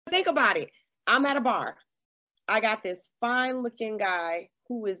think about it. I'm at a bar. I got this fine looking guy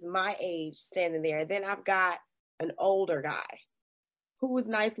who is my age standing there. Then I've got an older guy who is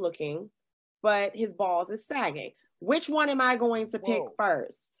nice looking, but his balls is sagging. Which one am I going to pick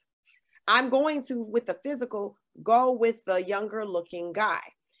first? I'm going to, with the physical, go with the younger looking guy.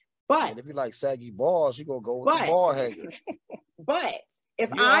 But if you like saggy balls, you're going to go with the ball hanger. But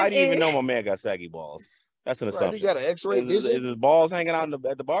if I didn't even know my man got saggy balls. That's an assumption. You got an X-ray is his balls hanging out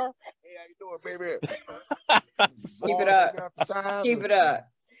at the bar? Hey, how you doing, baby? Keep it up. Keep it up.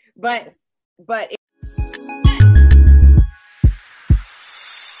 But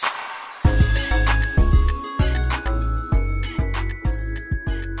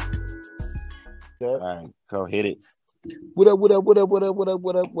all right, go hit it. What up,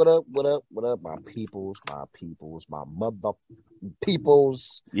 my peoples, my mother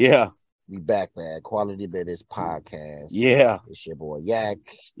peoples. Yeah. We back, man. Quality Business Podcast. Yeah. It's your boy Yak.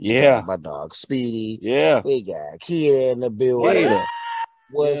 Yeah. My dog Speedy. Yeah. We got Kia in the building. Yeah.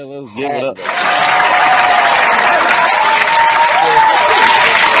 Let's give it up.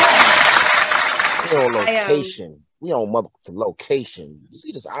 We on location. We on motherfucking location. You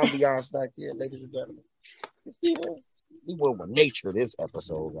see this ambiance back here, ladies and gentlemen? We went with nature this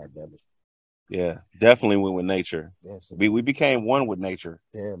episode, goddammit. Yeah, definitely went with nature. Yes, we became one with nature.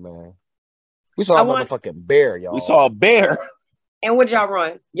 Yeah, man. We saw a motherfucking bear, y'all. We saw a bear. And what did y'all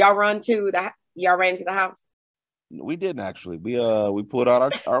run? Y'all ran to the house? We didn't actually. We pulled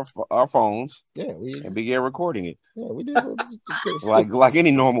out our phones. Yeah, and began recording it. Yeah, we did. like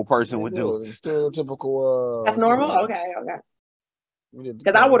any normal person would do. Stereotypical. That's normal. Okay.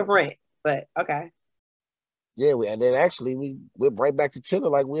 Because I would have ran, but okay. Yeah, and then actually we went right back to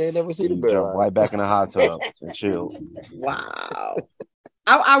chilling like we ain't never seen a bear. Jump right back in the hot tub and chill. Wow.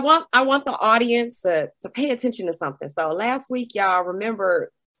 I want the audience to pay attention to something. So last week, y'all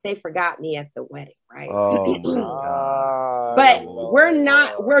remember they forgot me at the wedding, right? Oh my God. But we're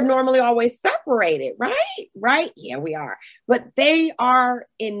normally always separated, right? Right? Yeah, we are. But they are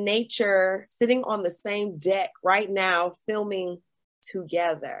in nature, sitting on the same deck right now, filming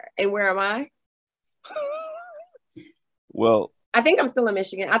together. And where am I? Well, I think I'm still in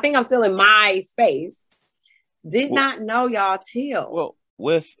Michigan. I think I'm still in my space. Did not know y'all till. Well,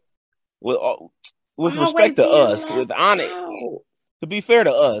 with respect to us, with honor, to be fair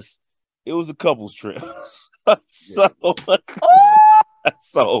to us, it was a couple's trip. So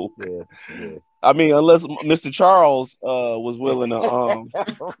yeah. I mean, unless Mr. Charles was willing to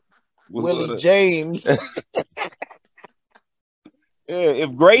Willie James. Yeah,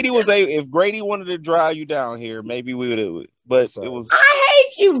 if Grady wanted to drive you down here, maybe we would have. But it was. I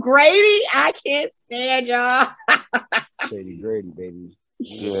hate you, Grady. I can't stand y'all. Shady Grady, baby.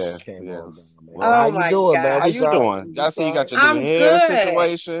 Yeah. Well, how you doing, man? How you doing? I see you got your new hair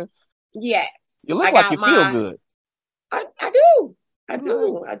situation. Yeah. You look like you feel good. I do.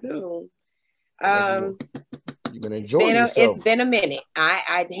 You've been enjoying yourself. It's been a minute.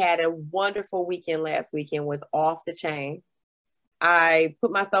 I had a wonderful weekend last weekend. Was off the chain. I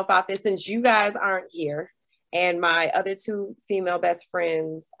put myself out there since you guys aren't here. And my other two female best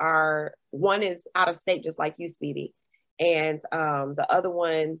friends one is out of state, just like you, Speedy. And the other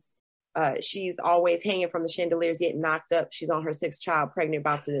one, she's always hanging from the chandeliers, getting knocked up. She's on her 6th child, pregnant,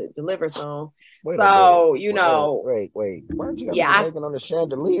 about to deliver soon. Wait. Why don't you hanging on the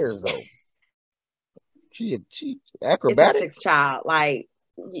chandeliers, though? She acrobatic. It's her 6th child. Like,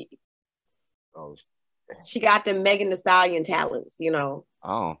 she got the Megan Thee Stallion talents,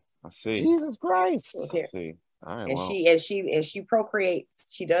 Oh, I see. Jesus Christ. I see. All right, and she procreates.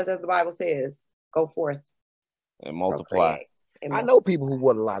 She does as the Bible says. Go forth and multiply. I know people who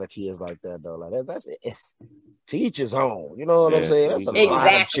want a lot of kids like that, though. Like that's it. It's to each his own. You know what I'm saying? That's a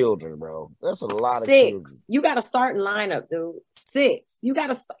lot of children, bro. That's a lot of children. 6. You got to start in lineup, dude. 6. You got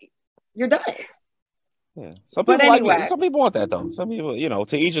to start. You're done. Yeah. Some people want that though. Some people,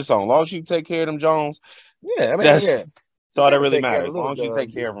 to each his own. As long as you take care of them Jones. Yeah, I mean, that's all that really matters. As long as you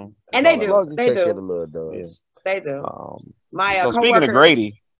take care of them. And they do. They do. Care of the little dogs. They do. So speaking of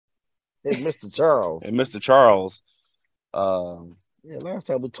Grady, it's Mr. Charles. And Mr. Charles. Last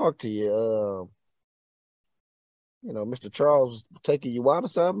time we talked to you, Mr. Charles was taking you out or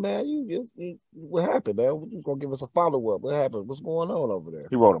something, man. You what happened, man? You gonna give us a follow-up. What happened? What's going on over there?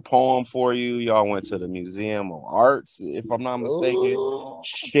 He wrote a poem for you. Y'all went to the Museum of Arts, if I'm not mistaken. Ooh.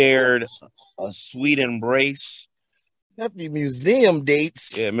 Shared a sweet embrace. Happy museum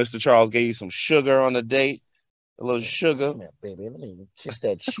dates. Yeah, Mr. Charles gave you some sugar on the date. A little sugar. Come here, baby. Let me kiss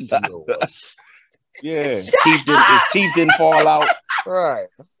that cheek. Yeah. His teeth didn't fall out. Right.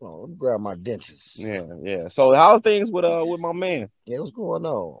 Oh, let me grab my dentist. Yeah. So how are things with my man? Yeah, what's going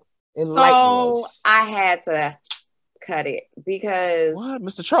on? Enlighten So us. I had to cut it because What?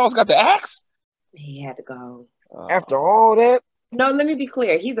 Mr. Charles got the axe? he had to go. After all that? No, let me be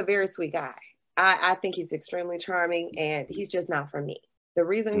clear. He's a very sweet guy. I think he's extremely charming, and he's just not for me. The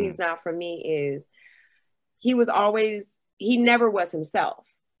reason he's not for me is he never was himself.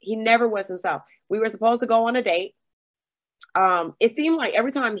 He never was himself. We were supposed to go on a date. It seemed like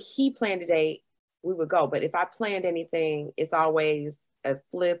every time he planned a date, we would go. But if I planned anything, it's always a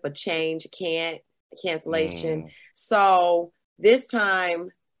flip, a change, a cancellation. So this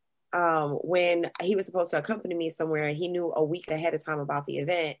time, when he was supposed to accompany me somewhere and he knew a week ahead of time about the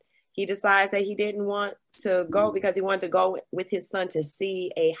event, he decides that he didn't want to go because he wanted to go with his son to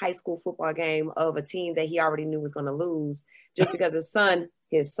see a high school football game of a team that he already knew was going to lose, just because his son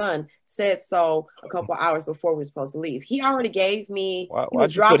said so a couple hours before we were supposed to leave. He already gave me.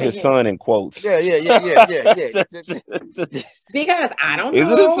 Why'd you put his son in quotes? Yeah. Because I don't know. Is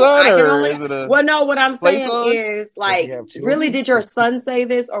it a son or is it a? Well, no. What I'm saying son? is, like, really, did your son say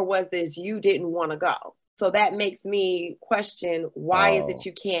this, or was this you didn't want to go? So that makes me question, why is it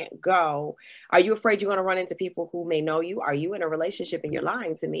you can't go? Are you afraid you're going to run into people who may know you? Are you in a relationship and you're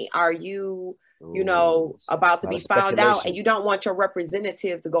lying to me? Are you, about to be found out and you don't want your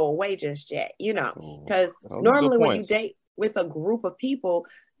representative to go away just yet? Because normally when you date with a group of people,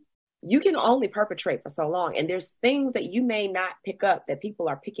 you can only perpetrate for so long. And there's things that you may not pick up that people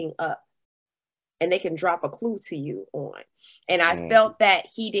are picking up. And they can drop a clue to you on. And I felt that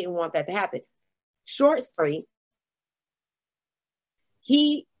he didn't want that to happen. Short story,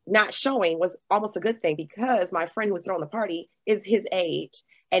 he not showing was almost a good thing because my friend who was throwing the party is his age.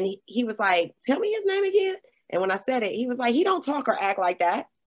 And he was like, tell me his name again. And when I said it, he was like, he don't talk or act like that.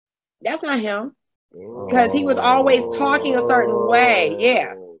 That's not him. Because he was always talking a certain way.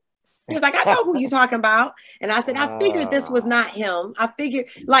 Yeah. He was like, I know who you talking about. And I said, I figured this was not him. I figured,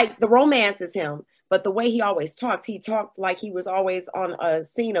 like, the romance is him. But the way he talked like he was always on a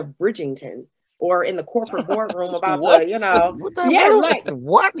scene of Bridgerton. Or in the corporate boardroom about what?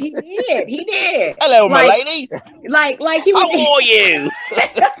 What? He did. Hello, my lady. Like he was. How are you?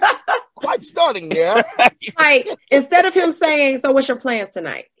 Quite stunning, yeah. Like, instead of him saying, so what's your plans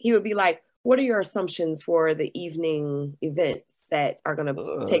tonight? He would be like, what are your assumptions for the evening events that are going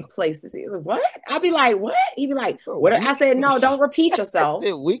to take place this evening? What? I'd be like, what? He'd be like, what? I said, no, don't repeat yourself.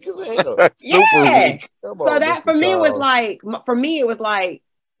 Weak as hell. Yeah. So that for me it was like,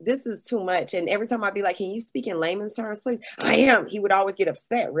 this is too much. And every time I'd be like, can you speak in layman's terms, please? I am. He would always get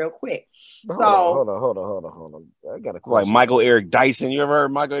upset real quick. Hold on. I got a question. Like Michael Eric Dyson. You ever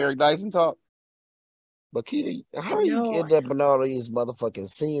heard Michael Eric Dyson talk? But Keita, how are you end up in all these motherfucking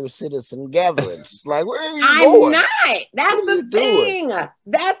senior citizen gatherings? Like, where are you going? I'm not. That's the thing.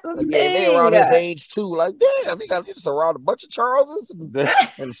 That's the thing. Yeah, they're around his age too. Like, damn, they got just around a bunch of Charleses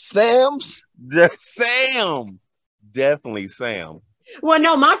and Sams. Sam. Definitely Sam. Well,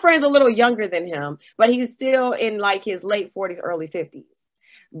 no, my friend's a little younger than him, but he's still in like his late 40s, early 50s.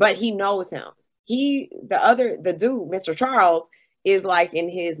 But he knows him. The dude, Mr. Charles, is like in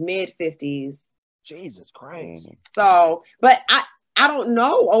his mid 50s. Jesus Christ. So, but I don't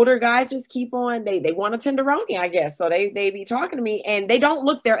know. Older guys just keep on. They want a tenderoni, I guess. So they be talking to me and they don't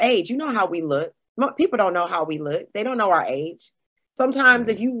look their age. You know how we look. People don't know how we look. They don't know our age. Sometimes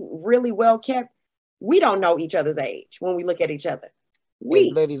if you really well kept, we don't know each other's age when we look at each other.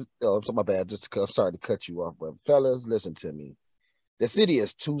 Hey, ladies, my bad. I'm sorry to cut you off, but fellas, listen to me. The city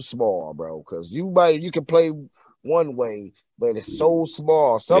is too small, bro. Because you can play one way, but it's so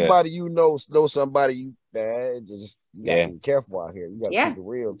small. Somebody you know somebody you bad. You gotta be careful out here. You gotta keep it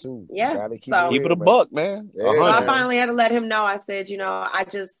real too. Yeah, keep it a buck, man. Yeah, so I finally had to let him know. I said,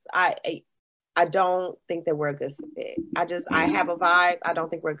 I don't think that we're a good fit. I have a vibe. I don't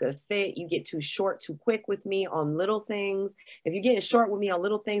think we're a good fit. You get too short, too quick with me on little things. If you're getting short with me on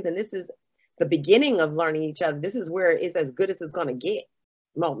little things, and this is the beginning of learning each other, this is where it's as good as it's going to get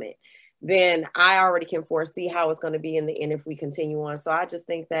moment, then I already can foresee how it's going to be in the end if we continue on. So I just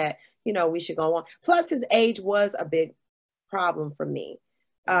think that, we should go on. Plus his age was a big problem for me.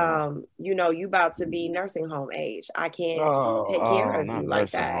 You about to be nursing home age. I can't take care of you like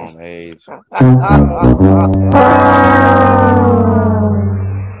that. Home age.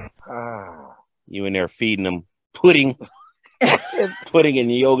 You in there feeding them pudding in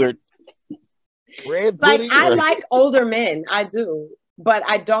yogurt. Red pudding. Like, I like older men. I do, but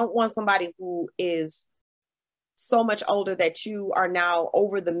I don't want somebody who is so much older that you are now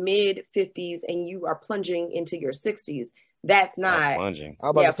over the mid 50s and you are plunging into your 60s. That's Oh, not. plunging. I'm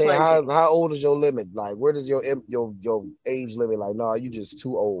about Yeah, to say, plunging. how old is your limit? Like, where does your age limit? Like, no, you just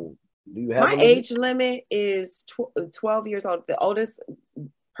too old. Do you have My a limit? age limit is 12 years old. The oldest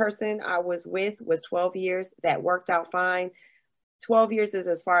person I was with was 12 years. That worked out fine. 12 years is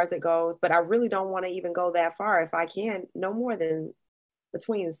as far as it goes, but I really don't want to even go that far. If I can, no more than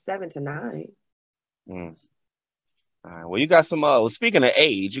between 7 to 9. Mm. All right. Well, you got some. Speaking of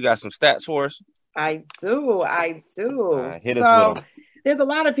age, you got some stats for us. I do. Hit us So with them. there's a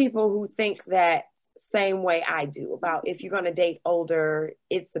lot of people who think that same way I do about if you're going to date older,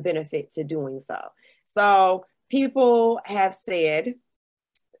 it's a benefit to doing so. So people have said,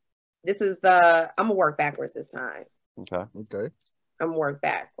 I'm going to work backwards this time. Okay. I'm going to work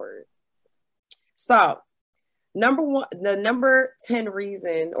backward. So the number 10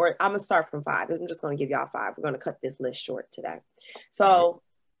 reason, or I'm going to start from 5. I'm just going to give y'all 5. We're going to cut this list short today. So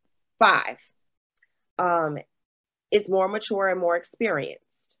 5. Is more mature and more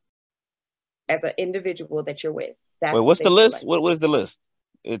experienced as an individual that you're with. That's Wait, what's the list? What is the list?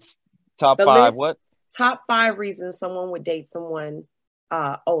 It's top the 5. list, what? Top 5 reasons someone would date someone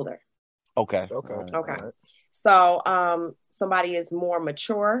older. Okay. Okay. So somebody is more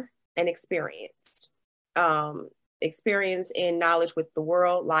mature and experienced. Experienced in knowledge with the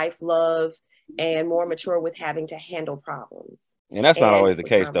world, life, love, and more mature with having to handle problems. And that's not always the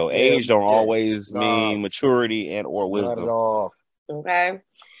case, though. Age don't always Nah. mean maturity and or wisdom. Not at all. Okay.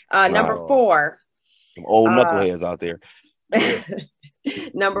 Nah. Number 4. Some old knuckleheads out there.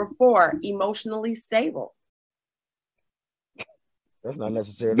 Number 4, emotionally stable. That's not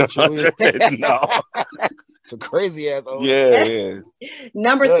necessarily true. No. It's a crazy ass old. Yeah.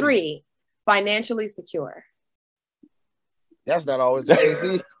 Number 3, financially secure. That's not always the case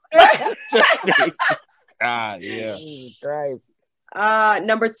either. Yeah. Christ.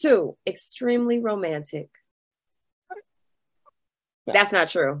 Number 2, extremely romantic. That's not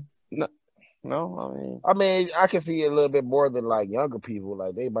true. No, I mean, I can see it a little bit more than like younger people.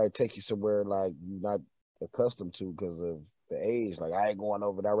 Like they might take you somewhere like you're not accustomed to because of the age. Like I ain't going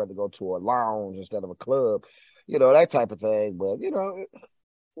over there. I'd rather go to a lounge instead of a club. You know, that type of thing. But you know,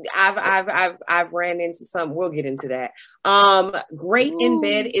 I've ran into some. We'll get into that. Great in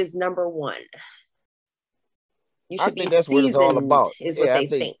bed is number 1. You should be that's what it's all about. Is what they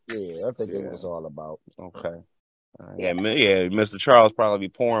think. Yeah, I think that's what it's all about. Okay. Yeah, Mr. Charles probably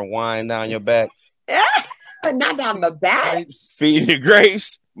be pouring wine down your back. Not down the back. Feeding your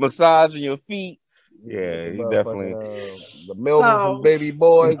grapes, massaging your feet. Yeah, he definitely. The Melvin from Baby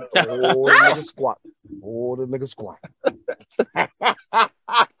Boy. Oh, the nigga squat.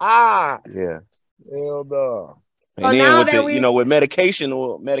 Yeah. Hell no. And then with medication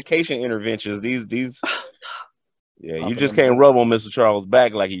interventions, these you just can't rub on Mr. Charles'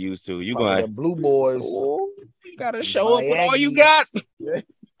 back like he used to. You going blue boys. You gotta show up with all you got.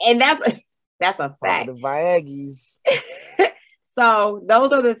 And that's a fact. The Viagis. So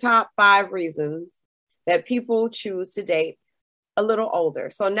those are the top 5 reasons that people choose to date a little older.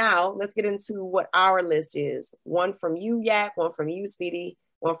 So now let's get into what our list is. 1 from you, Yak, 1 from you, Speedy,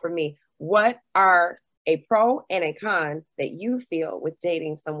 1 from me. What are a pro and a con that you feel with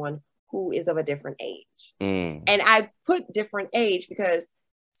dating someone who is of a different age? And I put different age because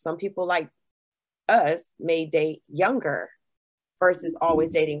some people like us may date younger versus always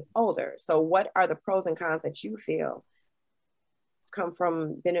dating older. So what are the pros and cons that you feel come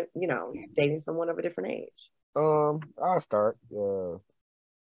from dating someone of a different age? I'll start.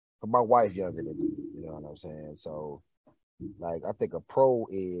 My wife younger than me, you know what I'm saying? So like I think a pro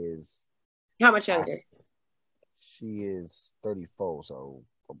is how much younger? She is 34, so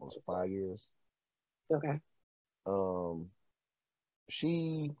almost 5 years. Okay.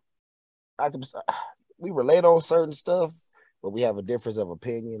 We relate on certain stuff, but we have a difference of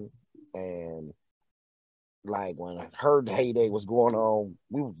opinion. And like when her heyday was going on,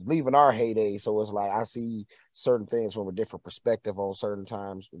 we were leaving our heyday. So it's like I see certain things from a different perspective on certain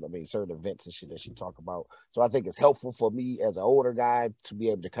times. I mean, certain events and shit that she talk about. So I think it's helpful for me as an older guy to be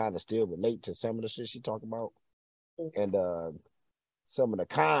able to kind of still relate to some of the shit she talk about. And some of the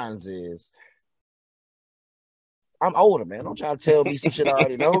cons is I'm older, man. Don't try to tell me some shit I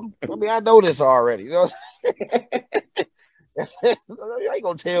already know. I mean, I know this already. You know you ain't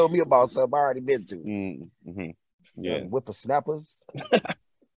gonna tell me about something I already been through. Mm-hmm. Yeah. Whippersnappers. But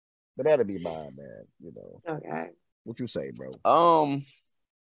that'll be mine, man. You know. Okay. What you say, bro?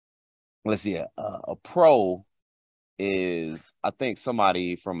 Let's see. A pro is, I think,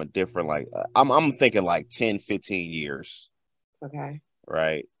 somebody from a different, like, I'm thinking like 10, 15 years. Okay.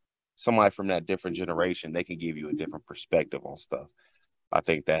 Right. Somebody from that different generation, they can give you a different perspective on stuff. I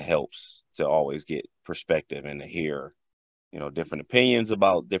think that helps to always get perspective and to hear different opinions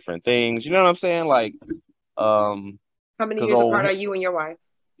about different things. You know what I'm saying? Like, How many years apart are you and your wife?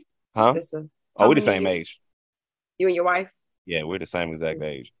 Huh? Oh, we're the same age. You and your wife? Yeah, we're the same exact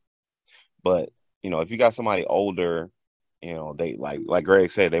age. But, if you got somebody older, they like Greg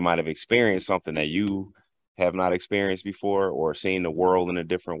said, they might have experienced something that you have not experienced before or seen the world in a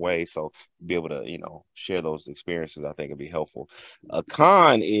different way. So be able to, share those experiences, I think would be helpful. A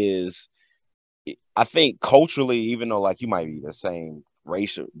con is, I think culturally, even though like you might be the same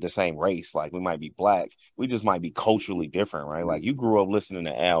race, like we might be black, we just might be culturally different, right? Like you grew up listening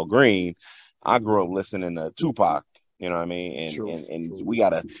to Al Green, I grew up listening to Tupac. You know what I mean? And True. and we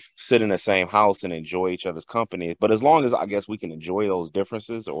gotta sit in the same house and enjoy each other's company. But as long as I guess we can enjoy those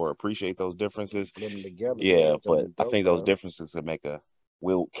differences or appreciate those differences, together, yeah. But I think those differences can make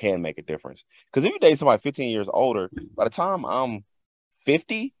a difference. Because if you date somebody 15 years older, by the time I'm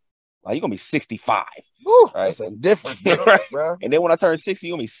 50, like you're gonna be 65. Woo, right? That's a difference, right? bro. And then when I turn 60,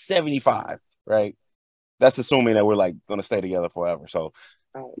 you're gonna be 75, right? That's assuming that we're like gonna stay together forever. So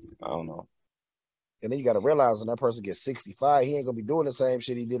I don't know. And then you got to realize when that person gets 65, he ain't gonna be doing the same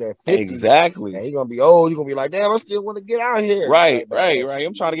shit he did at 50. Exactly. And he's gonna be old. You're gonna be like, damn, I still want to get out here. Right.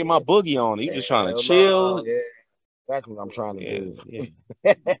 I'm trying to get my boogie on. You just trying to chill. Yeah, exactly what I'm trying to do. Yeah.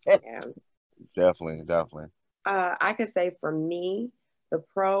 Definitely. I could say for me, the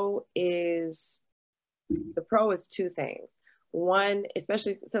pro is two things. One,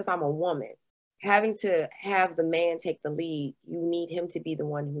 especially since I'm a woman, having to have the man take the lead, you need him to be the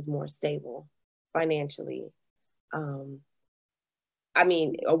one who's more stable financially. I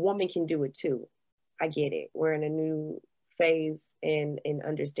mean, a woman can do it too. I get it. We're in a new phase in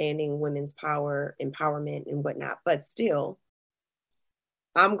understanding women's power, empowerment, and whatnot. But still,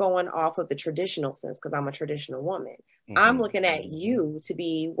 I'm going off of the traditional sense because I'm a traditional woman. Mm-hmm. I'm looking at you to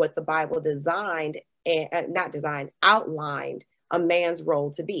be what the Bible designed and outlined a man's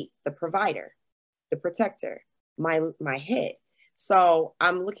role to be: the provider, the protector, my head. So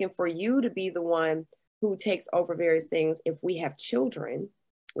I'm looking for you to be the one who takes over various things. If we have children,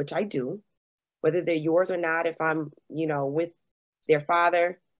 which I do, whether they're yours or not, if I'm, with their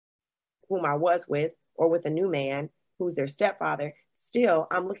father, whom I was with, or with a new man who's their stepfather, still,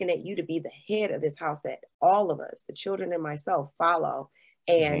 I'm looking at you to be the head of this house that all of us, the children and myself, follow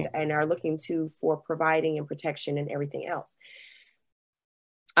and are looking to for providing and protection and everything else.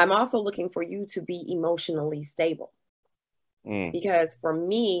 I'm also looking for you to be emotionally stable. Because for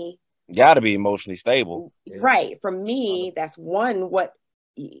me, got to be emotionally stable. Right. For me, that's what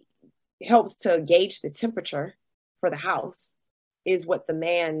helps to gauge the temperature for the house is what the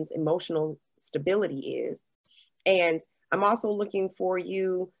man's emotional stability is. And I'm also looking for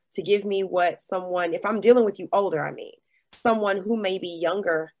you to give me what someone, if I'm dealing with you older, someone who may be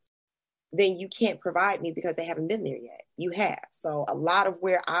younger, then you can't provide me because they haven't been there yet. You have. So a lot of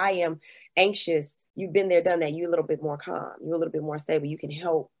where I am anxious, you've been there, done that. You're a little bit more calm. You're a little bit more stable. You can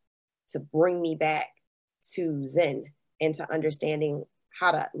help to bring me back to Zen and to understanding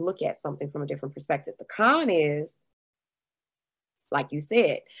how to look at something from a different perspective. The con is, like you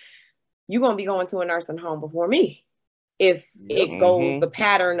said, you're going to be going to a nursing home before me. If it goes the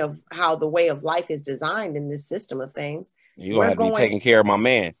pattern of how the way of life is designed in this system of things. You're going to have to be taking care of my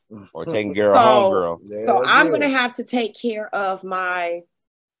man or taking care of homegirl. So I'm going to have to take care of my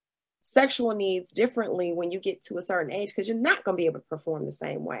sexual needs differently when you get to a certain age, because you're not going to be able to perform the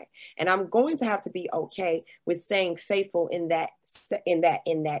same way. And I'm going to have to be okay with staying faithful in that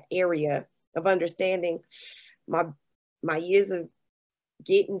area of understanding my years of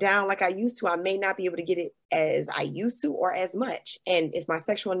getting down like I used to. I may not be able to get it as I used to or as much. And if my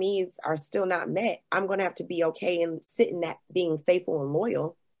sexual needs are still not met, I'm going to have to be okay and sit in that being faithful and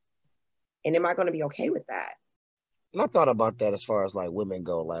loyal. And am I going to be okay with that? And I thought about that as far as like women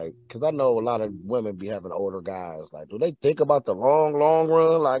go, like, because I know a lot of women be having older guys. Like, do they think about the long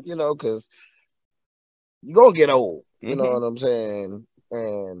run? Like, because you're going to get old. You know what I'm saying?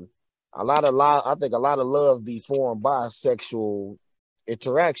 And I think a lot of love be formed by sexual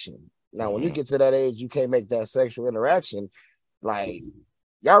interaction. Now, when you get to that age, you can't make that sexual interaction. Like,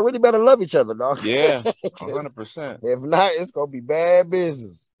 y'all really better love each other, dog. Yeah, 100%. If not, it's going to be bad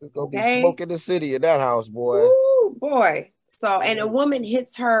business. It's going to be smoke in the city in that house, boy. Ooh, boy. So, and a woman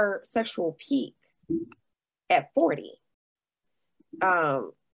hits her sexual peak at 40.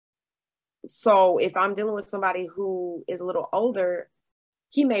 So if I'm dealing with somebody who is a little older,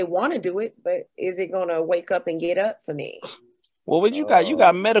 he may want to do it, but is it going to wake up and get up for me? Well, what you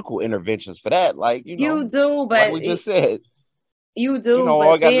got medical interventions for that. Like, you do, but like we just said. You do, all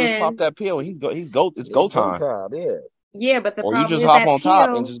I gotta do is pop that pill and it's go time. Yeah. Yeah, but the Or you problem just is hop that on top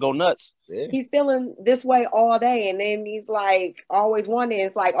and pill, just go nuts. Yeah. he's feeling this way all day. And then he's like, always wondering,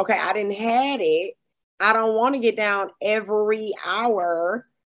 it's like, okay, I didn't had it. I don't want to get down every hour,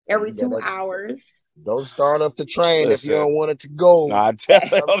 every 2 hours. Don't start up the train if you Listen. don't want it to go. Nah, I'm telling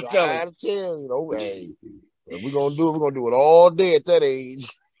trying to tell you, know, hey, if we're gonna do it all day at that age.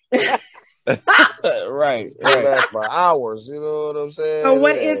 right. It lasts for hours, you know what I'm saying? So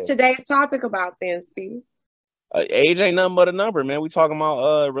what is today's topic about then, Speedy? Age ain't nothing but a number, man. We talking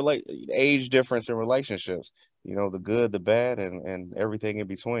about age difference in relationships. You know, the good, the bad, and everything in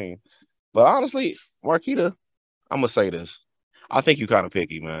between. But honestly, Marquita, I'm gonna say this. I think you kind of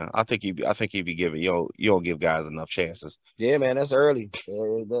picky, man. I think you be giving you don't give guys enough chances. Yeah, man, that's early.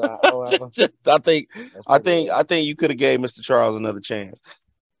 I think you could have gave Mr. Charles another chance.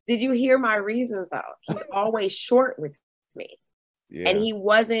 Did you hear my reasons though? He's always short with me. Yeah. And he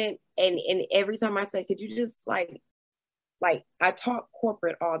wasn't, and every time I said, could you just like I talk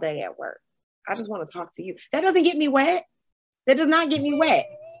corporate all day at work. I just want to talk to you. That doesn't get me wet. That does not get me wet.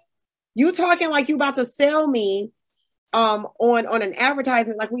 You talking like you about to sell me on an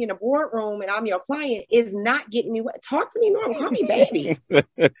advertisement, like we in a boardroom and I'm your client, is not getting me wet. Talk to me normal. Call me baby.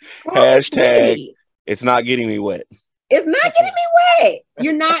 Hashtag it's not getting me wet. It's not getting me wet.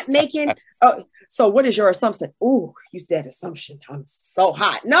 You're not making so what is your assumption? Ooh, you said assumption. I'm so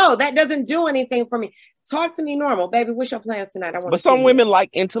hot. No, that doesn't do anything for me. Talk to me normal, baby. What's your plans tonight? But some women like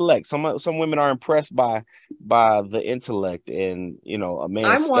intellect. Some women are impressed by the intellect and, you know, a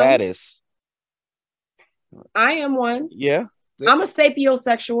man's status. I am one. Yeah. I'm a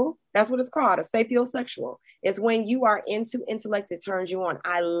sapiosexual. That's what it's called, a sapiosexual. It's when you are into intellect, it turns you on.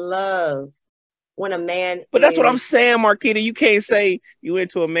 I love when a man that's what I'm saying, Marquita. You can't say you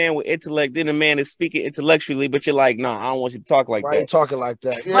into a man with intellect, then a man is speaking intellectually, but you're like, nah, I don't want you to talk like that. Why are you talking like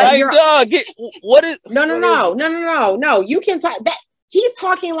that? What is No. You can talk that he's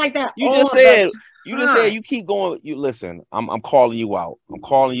talking like that. You just said you keep going. You listen, I'm calling you out. I'm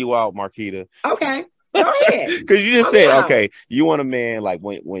calling you out, Marquita. Okay. Go ahead. Because you just said, okay, you want a man like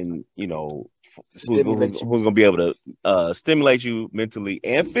when you know who's gonna be able to stimulate you mentally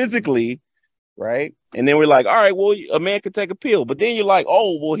and physically. Right. And then we're like, all right, well, a man could take a pill. But then you're like,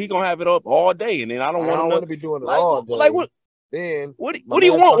 oh, well, he going to have it up all day. And then I don't want to be doing it all day. Like, what? Then what do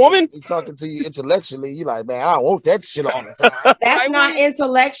you want, woman? He's talking to you intellectually. You're like, man, I don't want that shit all the time. That's not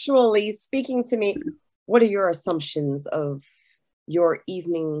intellectually speaking to me. What are your assumptions of your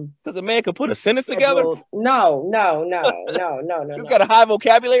evening? Because a man could put a sentence together. No. He's got a high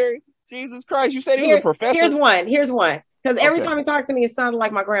vocabulary. Jesus Christ. You said he was a professor. Here's one. Because every time he talked to me, it sounded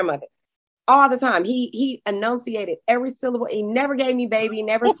like my grandmother. All the time. He enunciated every syllable. He never gave me baby,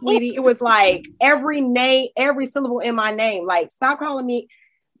 never sweetie. It was like every syllable in my name. Like, stop calling me.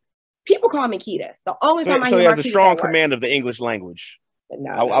 People call me Keita. The only time I hear he has Marquita a strong command of the English language.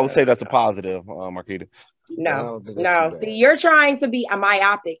 No, I would say that's a positive, Marquita. No. See, you're trying to be a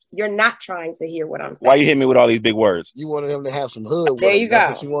myopic. You're not trying to hear what I'm saying. Why you hit me with all these big words? You wanted him to have some hood. There you go.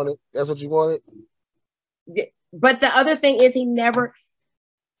 That's what you wanted. That's what you wanted. But the other thing is,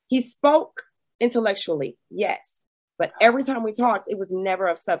 he spoke intellectually, yes. But every time we talked, it was never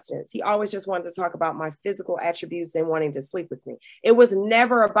of substance. He always just wanted to talk about my physical attributes and wanting to sleep with me. It was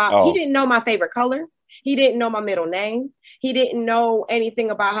never about, He didn't know my favorite color. He didn't know my middle name. He didn't know anything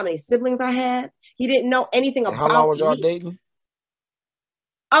about how many siblings I had. He didn't know anything about how long was y'all dating?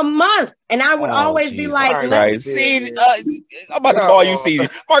 A month. And I would always be like, I'm about to call you CZ.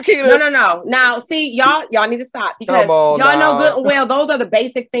 Marquita. No. Now, see, y'all need to stop because y'all know good and well, those are the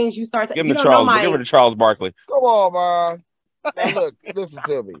basic things you start to give her to Charles Barkley. Come on, man. Now, look, listen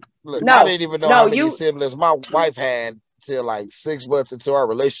to me. Look, I didn't even know how many siblings my wife had till like 6 months into our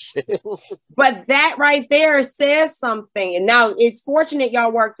relationship. But that right there says something. And now it's fortunate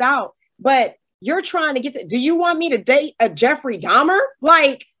y'all worked out, but you're trying to get to, do you want me to date a Jeffrey Dahmer?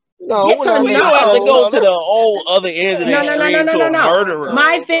 Like, no, you have to go to the whole other end of the extreme to a murderer.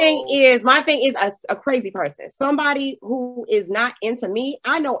 My thing is a crazy person. Somebody who is not into me.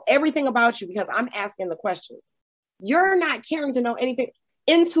 I know everything about you because I'm asking the questions. You're not caring to know anything.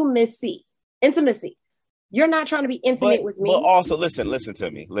 Intimacy. You're not trying to be intimate with me. But also, listen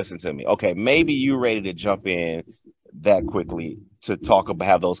to me. Okay, maybe you're ready to jump in that quickly to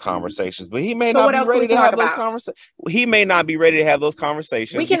have those conversations, but he may not be ready to have those conversations. He may not be ready to have those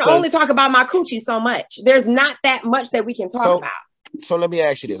conversations. We can only talk about my coochie so much. There's not that much that we can talk about. So let me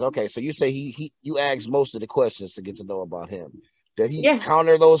ask you this. Okay, so you say you asked most of the questions to get to know about him. Did he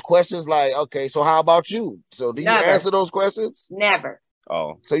counter those questions? Like, okay, so how about you? So do you answer those questions? Never.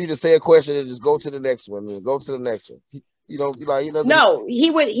 Oh, so you just say a question and just go to the next one and go to the next one. You know, no, he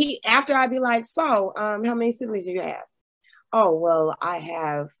would. After I'd be like, so, how many siblings do you have? oh, well, I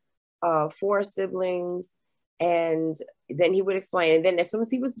have 4 siblings. And then he would explain. And then as soon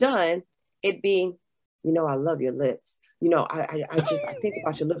as he was done, it'd be, I love your lips. I think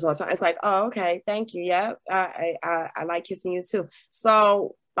about your lips all the time. It's like, oh, okay, thank you. Yeah, I like kissing you too.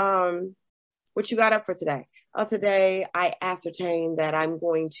 So, what you got up for today? Today I ascertained that I'm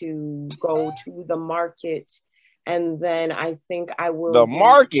going to go to the market, and then I think I will The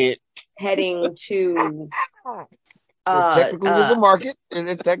market heading to technically is a market, and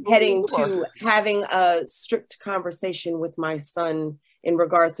heading to having a strict conversation with my son in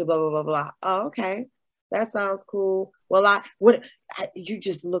regards to blah blah blah blah. Oh, okay, that sounds cool. Well, you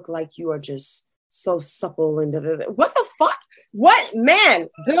just look like you are just so supple and what the fuck? What, man,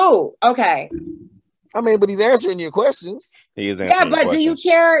 dude? Okay. I mean, but he's answering your questions. He is answering. Yeah, but do you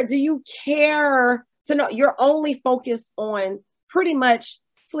care? Do you care to know? You're only focused on pretty much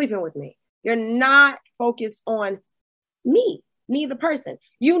sleeping with me. You're not focused on me, the person.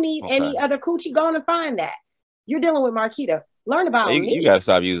 You need any other coochie, go on and find that. You're dealing with Marquita. Learn about me. You gotta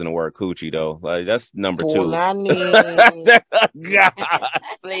stop using the word coochie though. Like that's number 2. God,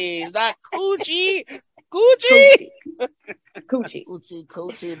 please, not coochie. Coochie,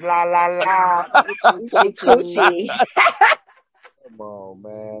 la la la. Coochie. Come on,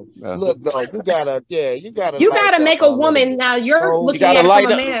 man. Look, though, you gotta make a woman. Now you're looking at it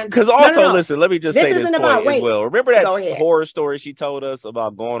from a man. Because also, listen, let me just say this point about, as well. Remember that horror story she told us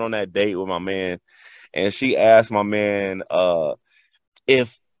about going on that date with my man, and she asked my man,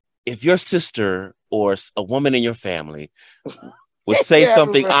 if your sister or a woman in your family would say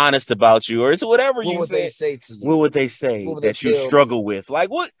something honest about you, or whatever what would they say to you? What would they say that you struggle with? Like,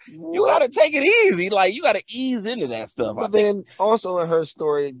 what? You gotta take it easy. Like, you gotta ease into that stuff. But then also in her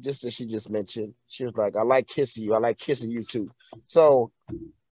story, just as she just mentioned, she was like, I like kissing you. I like kissing you too. So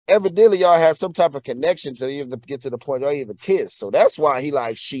evidently y'all had some type of connection to even get to the point y'all even kiss. So that's why he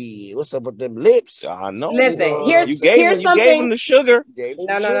like, what's up with them lips? I know. Listen, here's something. You gave him the sugar.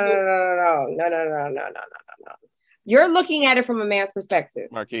 No. You're looking at it from a man's perspective.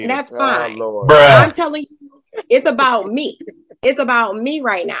 Marquita. And that's fine. I'm telling you, it's about me. It's about me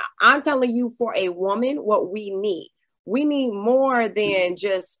right now. I'm telling you, for a woman, what we need. We need more than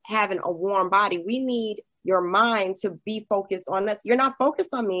just having a warm body. We need your mind to be focused on us. You're not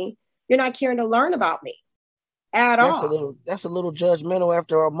focused on me. You're not caring to learn about me at all. That's a little judgmental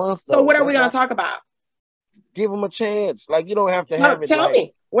after a month. So what are we going to talk about? Give them a chance. Like, you don't have to have it. Tell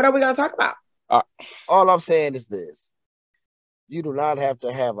me, what are we going to talk about? All I'm saying is this. You do not have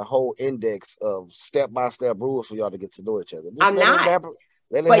to have a whole index of step-by-step rules for y'all to get to know each other. I'm not.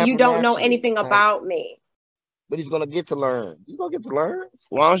 But you don't know anything about me. But he's going to get to learn. He's going to get to learn.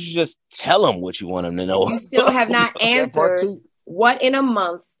 Why don't you just tell him what you want him to know? You still have not answered what in a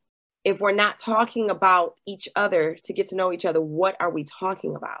month, if we're not talking about each other to get to know each other, what are we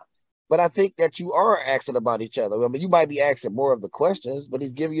talking about? But I think that you are asking about each other. I mean, you might be asking more of the questions, but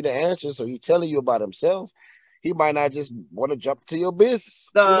he's giving you the answers, so he's telling you about himself. He might not just want to jump to your business.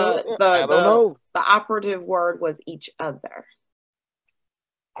 I don't know. The operative word was each other.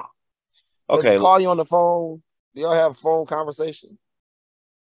 Okay. Does he call you on the phone? Do y'all have a phone conversation?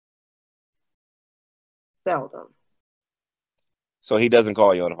 Seldom. So he doesn't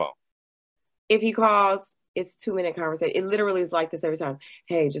call you on the phone? If he calls, it's 2-minute conversation. It literally is like this every time.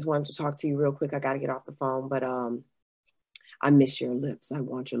 Hey, just wanted to talk to you real quick. I got to get off the phone, but I miss your lips. I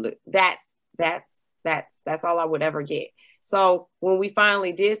want your lips. That's all I would ever get. So when we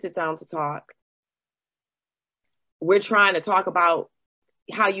finally did sit down to talk, we're trying to talk about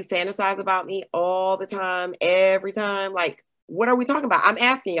how you fantasize about me all the time, every time. Like, what are we talking about? I'm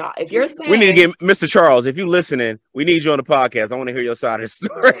asking y'all. If you're saying, we need to get Mr. Charles, if you're listening, we need you on the podcast. I want to hear your side of the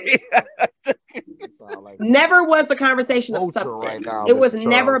story. Never was the conversation of substance. Right now, it was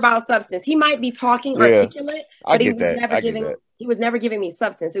never about substance. He might be talking articulate, but he was never giving me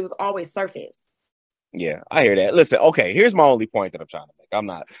substance. It was always surface. Yeah, I hear that. Listen, okay, here's my only point that I'm trying to make.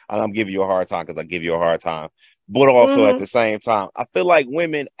 I'm giving you a hard time because I give you a hard time. But also at the same time, I feel like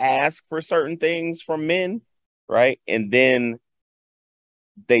women ask for certain things from men, right? And then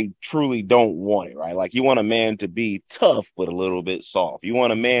they truly don't want it, right? Like, you want a man to be tough, but a little bit soft. You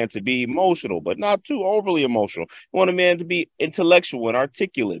want a man to be emotional, but not too overly emotional. You want a man to be intellectual and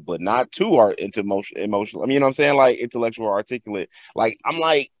articulate, but not too emotional. I mean, you know what I'm saying? Like, intellectual, articulate. Like,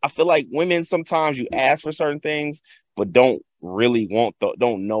 I feel like women, sometimes you ask for certain things, but don't really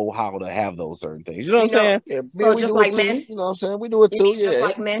don't know how to have those certain things. You know what I'm saying? Yeah, so just like men. You know what I'm saying? We do it too. Yeah, just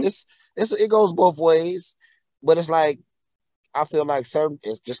like men. It goes both ways, but it's like, I feel like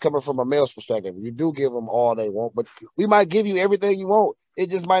it's just coming from a male's perspective. You do give them all they want, but we might give you everything you want. It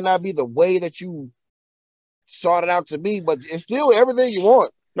just might not be the way that you sorted out to me, but it's still everything you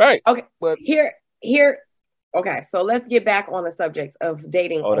want. Right. Okay. But here. Okay. So let's get back on the subject of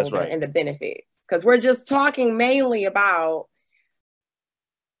dating older and the benefits, because we're just talking mainly about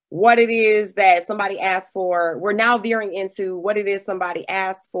what it is that somebody asked for. We're now veering into what it is somebody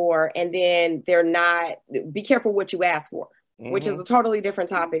asked for, and then they're not. Be careful what you ask for, which is a totally different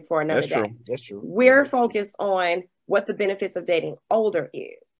topic for another day. That's true. We're focused on what the benefits of dating older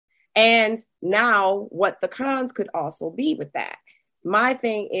is, and now what the cons could also be with that. My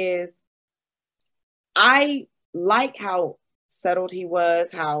thing is, I like how settled he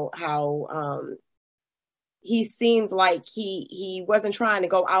was, how he seemed like he wasn't trying to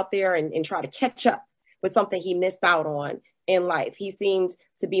go out there and try to catch up with something he missed out on in life. He seemed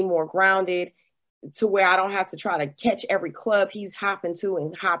to be more grounded, to where I don't have to try to catch every club he's hopping to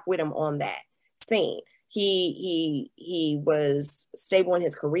and hop with him on that scene. He was stable in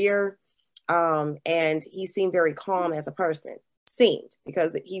his career, and he seemed very calm as a person. Seemed,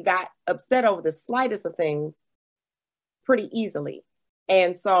 because he got upset over the slightest of things pretty easily.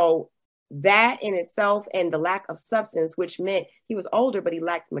 And so that in itself, and the lack of substance, which meant he was older, but he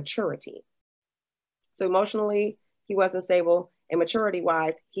lacked maturity. So emotionally, he wasn't stable, and maturity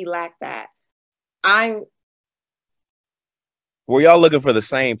wise, he lacked that. Were y'all looking for the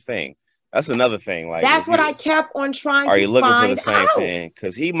same thing? That's another thing. Like, that's what I kept on trying to find out. Are you looking for the same thing?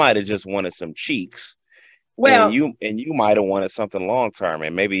 Because he might have just wanted some cheeks. Well, and you might have wanted something long term,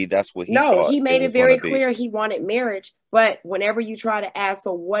 and maybe that's what he. No, he made it very clear he wanted marriage. But whenever you try to ask,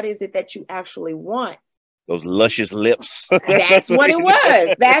 so what is it that you actually want? Those luscious lips. That's what it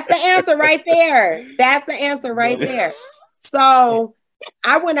was. That's the answer right there. That's the answer right there. So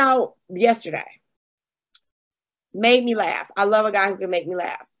I went out yesterday. Made me laugh. I love a guy who can make me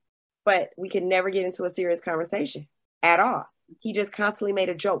laugh, but we could never get into a serious conversation at all. He just constantly made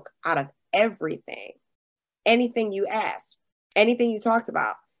a joke out of everything. Anything you asked, anything you talked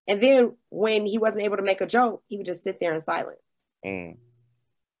about. And then when he wasn't able to make a joke, he would just sit there in silence. And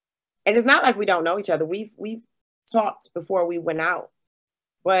it's not like we don't know each other. We've talked before we went out,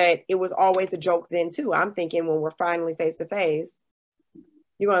 but it was always a joke then too. I'm thinking when we're finally face to face,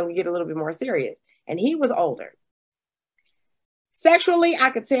 you're going to get a little bit more serious. And he was older. Sexually, I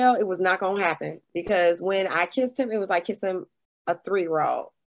could tell it was not going to happen, because when I kissed him, it was like kissing a 3-year-old.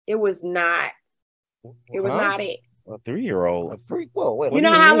 It was not. It was not it. A 3-year-old. A freak. Well, wait. You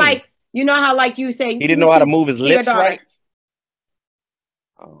know how like you say he didn't know how to move his lips right.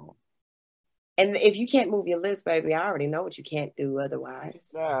 Oh. And if you can't move your lips, baby, I already know what you can't do otherwise.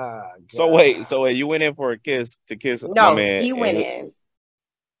 So wait, you went in for a kiss to kiss? No, man, he went in,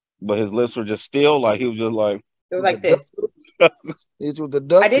 but his lips were just still, like he was just like. It was like this. It was the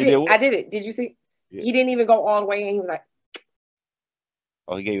duck. I did it. Did you see? Yeah. He didn't even go all the way in. He was like,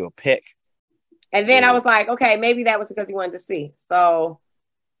 oh, he gave you a peck. And then I was like, okay, maybe that was because he wanted to see. So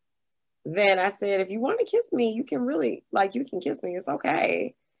then I said, if you want to kiss me, you can really, like, you can kiss me. It's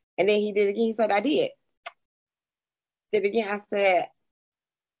okay. And then he did it again. He said, I did. Did it again. I said,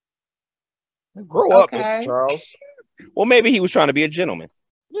 grow up, Mr. Charles. Well, maybe he was trying to be a gentleman.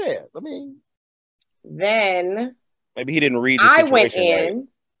 Yeah, I mean. Then maybe he didn't read the situation.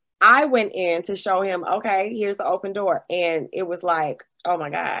 I went in to show him, okay, here's the open door. And it was like, oh my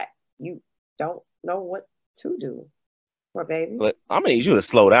God, you don't know what to do. Poor baby. But I'm gonna need you to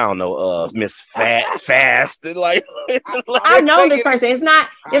slow down, though, Miss Fast. like I know this person. It's not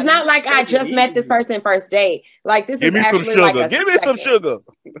like I just met this person first date. Like this Give is me actually some sugar. Like Give me some sugar.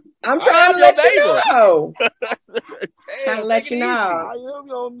 I'm trying to let you know. Trying to let you know. I am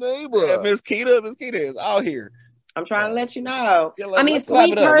your neighbor. Yeah, Miss Keita is out here. I'm trying to let you know. Yeah, I mean,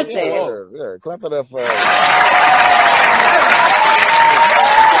 sweet person. Yeah, clap it up for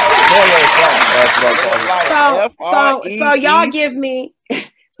So y'all give me,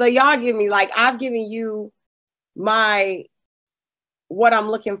 like, I've given you what I'm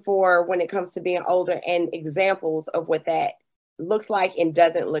looking for when it comes to being older, and examples of what that looks like and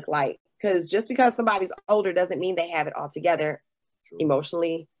doesn't look like. Because just because somebody's older doesn't mean they have it all together. True.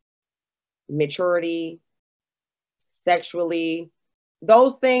 Emotionally, maturity, sexually,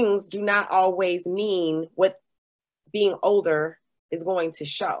 those things do not always mean what being older is going to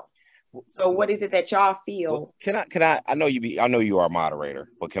show. So what is it that y'all feel? Well, can I I know you are a moderator,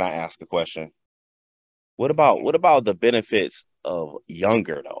 but can I ask a question? What about the benefits of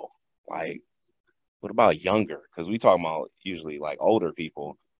younger though? Like, what about younger? Because we talk about usually like older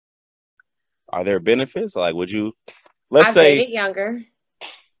people. Are there benefits? Like, would you? Let's say younger.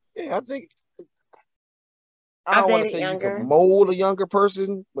 Yeah, I think I don't want to dated say younger. you can mold a younger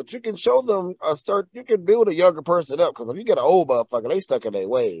person, but you can show them you can build a younger person up. Because if you get an old motherfucker, they stuck in their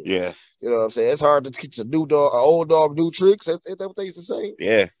ways. Yeah. You know what I'm saying? It's hard to teach an old dog new tricks. Ain't that what they used to say?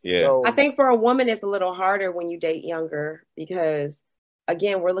 Yeah. So I think for a woman, it's a little harder when you date younger because,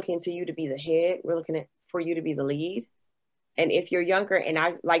 again, we're looking to you to be the head. We're looking for you to be the lead. And if you're younger, and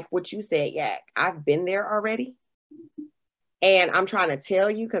I like what you said, Yak, I've been there already. And I'm trying to tell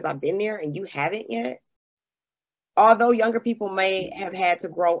you because I've been there and you haven't yet. Although younger people may have had to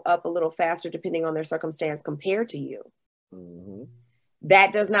grow up a little faster depending on their circumstance compared to you. mm-hmm.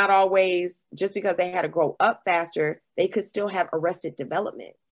 That does not always, just because they had to grow up faster, they could still have arrested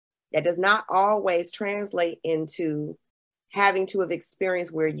development. That does not always translate into having to have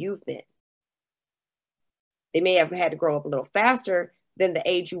experienced where you've been. They may have had to grow up a little faster than the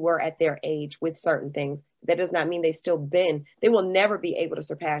age you were at their age with certain things. That does not mean they've still been. They will never be able to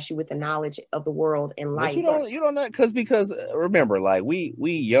surpass you with the knowledge of the world and life. But you don't know because remember, like we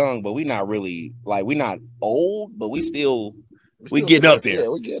young, but we not really like we not old, but we getting up there. Yeah,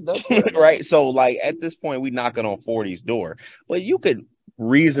 we getting up there. Right. So like at this point, we knocking on 40's door. But you could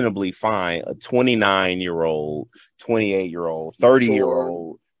reasonably find a 29-year-old, 28-year-old,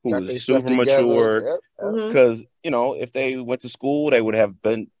 30-year-old who's super mature. Because if they went to school, they would have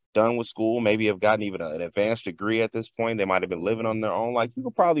been done with school, maybe have gotten even an advanced degree at this point. They might have been living on their own. Like you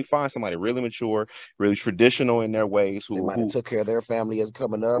could probably find somebody really mature, really traditional in their ways who took care of their family as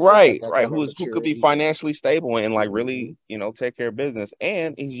coming up. Right. Who could be financially stable and like really, take care of business.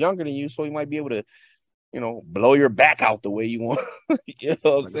 And he's younger than you, so he might be able to, blow your back out the way you want. You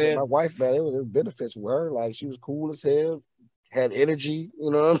know what I'm saying? My wife, man, it was benefits with her. Like she was cool as hell, had energy.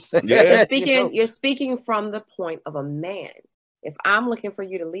 You know what I'm saying? Yeah. You're speaking from the point of a man. If I'm looking for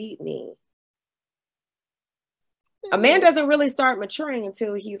you to lead me, a man doesn't really start maturing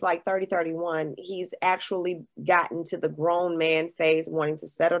until he's like 30, 31. He's actually gotten to the grown man phase, wanting to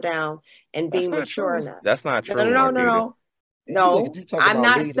settle down and be mature enough. That's not true. No, I'm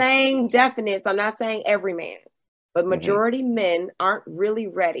not saying definites. I'm not saying every man, but majority men aren't really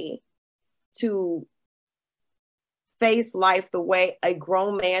ready to face life the way a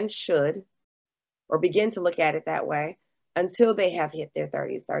grown man should, or begin to look at it that way, until they have hit their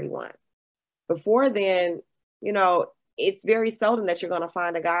 30s, 31. Before then, it's very seldom that you're going to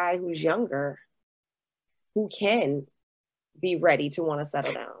find a guy who's younger who can be ready to want to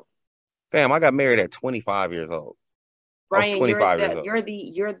settle down. Bam, I got married at 25 years old. Brian,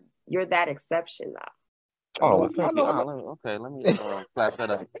 you're that exception though. Oh, let me clap that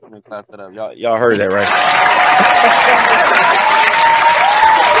up. Let me clap that up. Y'all heard that, right?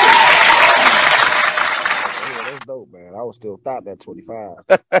 That's dope, man. I was still thought that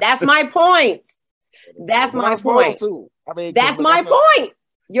 25. That's my point. That's my point. Too. I mean, that's my point.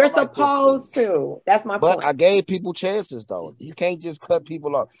 You're supposed to. That's my point. But I gave people chances, though. You can't just cut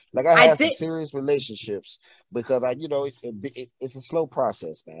people off. Like I had some serious relationships because it's a slow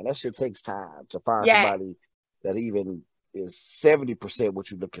process, man. That shit takes time to find somebody that even is 70%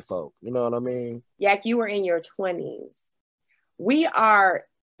 what you're looking for. You know what I mean? Yak, you were in your 20s.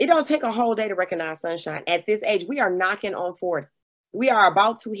 It don't take a whole day to recognize sunshine. At this age, we are knocking on 40. We are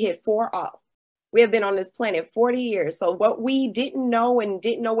about to hit 4-0. We have been on this planet 40 years. So what we didn't know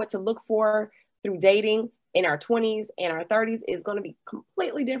what to look for through dating in our 20s and our 30s is going to be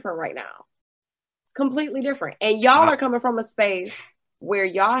completely different right now. It's completely different. And y'all are coming from a space where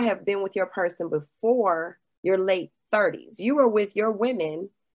y'all have been with your person before your late 30s. You were with your women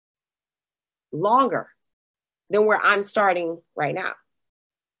longer than where I'm starting right now.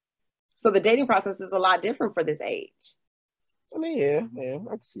 So the dating process is a lot different for this age. I mean, yeah,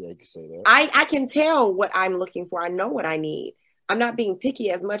 I can see how you can say that. I can tell what I'm looking for. I know what I need. I'm not being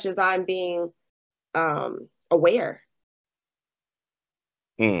picky as much as I'm being aware.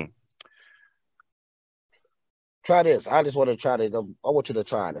 Try this. I just want to try to. I want you to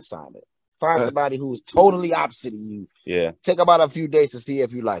try an assignment. Find somebody who's totally opposite of you. Yeah. Take about a few days to see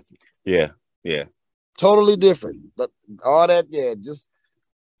if you like it. Yeah. Totally different. But all that, just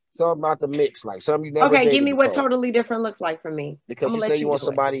something about the mix, like something you never. Okay, give me what totally different looks like for me. Because you say you want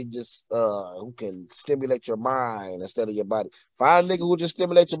somebody just who can stimulate your mind instead of your body. Find a nigga who just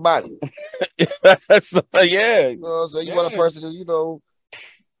stimulate your body. So, yeah. So you want a person to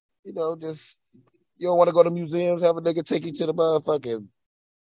just you don't want to go to museums, have a nigga take you to the motherfucking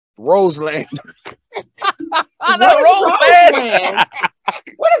Roseland. I know Roseland.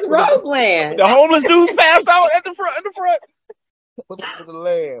 What is Roseland? The homeless dudes passed out at the front. Put them to the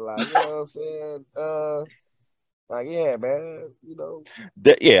land, like, you know what I'm saying? Yeah, man,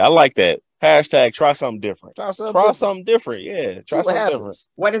 I like that. Hashtag try something different. Try something different, yeah. Try something different.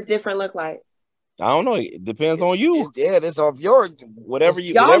 What does different look like? I don't know. It depends on you. Yeah, this off your Whatever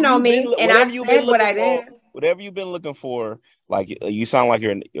you, Y'all whatever know you've me, been, and whatever I've you've said been what looking I for, did. whatever you've been looking for. Like you sound like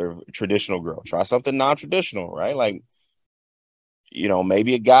you're a traditional girl. Try something non-traditional, right? Like,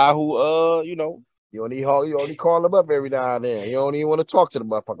 maybe a guy who, you only call them up every now and then. You don't even want to talk to the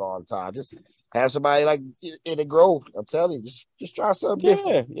motherfucker all the time. Just have somebody like in the growth. I'm telling you, just try something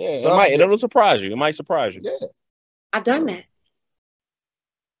different. Yeah. It'll surprise you. It might surprise you. Yeah. I've done that.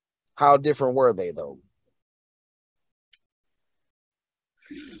 How different were they though?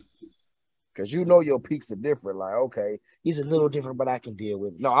 Because your peaks are different. Like, okay, he's a little different, but I can deal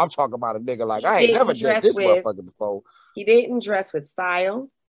with it. No, I'm talking about a nigga like, I ain't never dressed this motherfucker before. He didn't dress with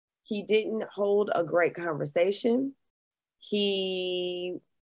style. He didn't hold a great conversation. I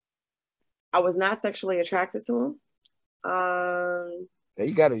was not sexually attracted to him. Yeah,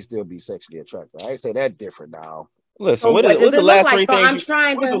 you gotta still be sexually attracted. I ain't say that different now. Listen, So what's the last three things?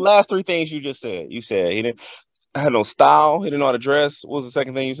 What's the last three things you just said? You said he didn't have no style. He didn't know how to dress. What was the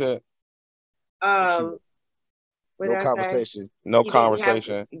second thing you said? No conversation. No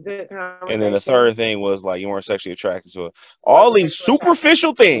conversation. Good conversation. And then the third thing was like you weren't sexually attracted to it. All these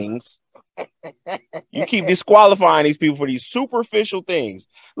superficial things. You keep disqualifying these people for these superficial things.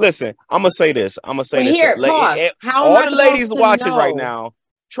 Listen, I'm gonna say this. Here, pause. All the ladies watching right now,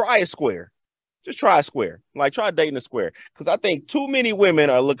 try a square. Just try a square. Like try dating a square. Because I think too many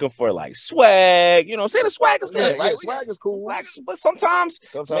women are looking for like swag. Say the swag is good, right? Swag is cool. But sometimes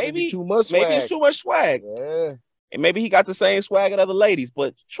maybe too much swag. Maybe it's too much swag. Yeah. And maybe he got the same swag as other ladies,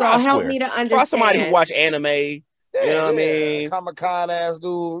 but try so help me to understand. Try somebody who watch anime. You know what I mean? Comic-Con ass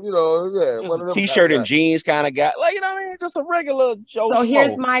dude, one of them t-shirt and jeans kind of guy. Like, you know what I mean? Just a regular Joe. So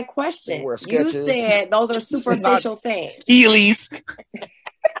here's my question. You said those are superficial things. Heelys.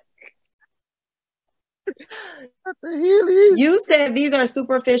 What the hell is? You said these are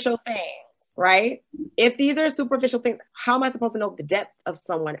superficial things, right? If these are superficial things, how am I supposed to know the depth of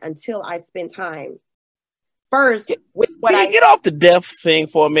someone until I spend time first with what get off the depth thing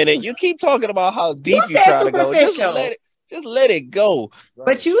for a minute? You keep talking about how deep you try to go. Just let it go.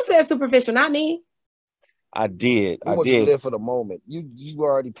 But you said superficial, not me. I did. I did. You live for the moment. You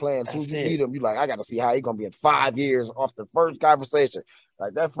already planned. As soon as you meet him, you like, I got to see how he's gonna be in 5 years off the first conversation.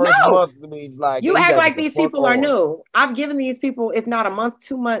 Like that first month means like you act like these people are new. I've given these people, if not a month,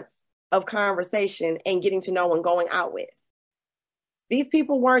 2 months of conversation and getting to know and going out with. These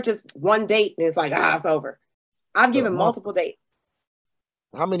people weren't just one date and it's like, it's over. I've given multiple dates.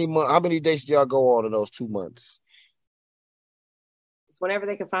 How many dates do y'all go on in those 2 months? It's whenever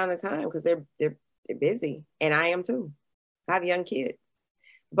they can find the time because they're busy, and I am too. I have young kids,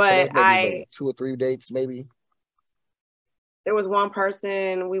 but like 2 or 3 dates maybe. There was one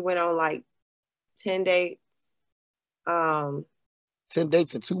person we went on like 10 dates. 10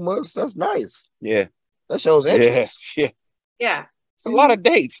 dates in 2 months. That's nice. Yeah, that shows interest. Yeah. It's a lot of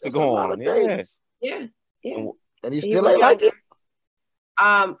dates to go on. Yeah. And you still ain't like it?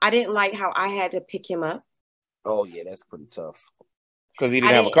 I didn't like how I had to pick him up. Oh yeah, that's pretty tough. Because he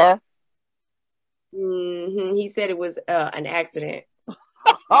didn't have a car? Mm-hmm. He said it was an accident. We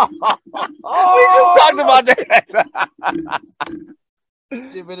just talked about that.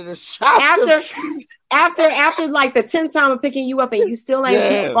 After like the 10th time of picking you up and you still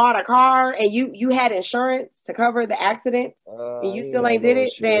ain't bought a car and you had insurance to cover the accident and you still ain't did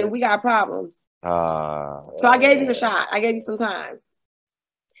it, then we got problems. So I gave you a shot. I gave you some time.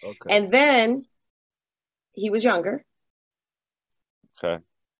 Okay. And then he was younger. Okay.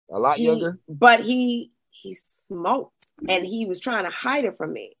 A lot younger. But he smoked and he was trying to hide it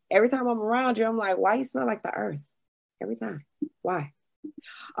from me. Every time I'm around you, I'm like, why you smell like the earth? Every time. Why?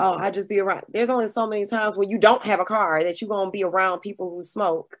 Oh, I just be around. There's only so many times when you don't have a car that you're going to be around people who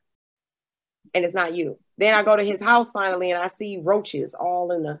smoke and it's not you. Then I go to his house finally and I see roaches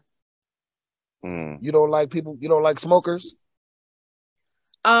all in the. You don't like people? You don't like smokers?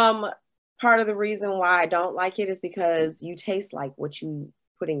 Part of the reason why I don't like it is because you taste like what you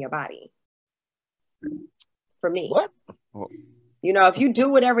put in your body. For me. What? If you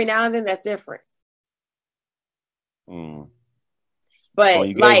do it every now and then, that's different.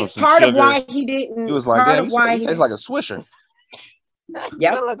 But like part of why he didn't. He was like, part of why he tastes like a Swisher.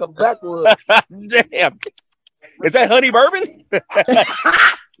 Yeah, like a backwood. Damn. Is that honey bourbon?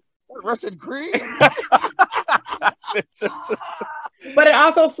 Russian cream. But it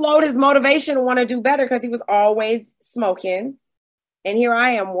also slowed his motivation to want to do better because he was always smoking, and here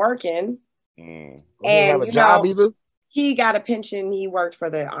I am working. And he didn't have a job either. He got a pension. He worked for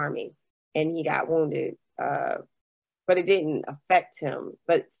the army, and he got wounded. But it didn't affect him.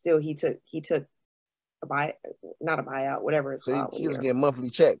 But still, he took a not a buyout, whatever it's called. He was getting monthly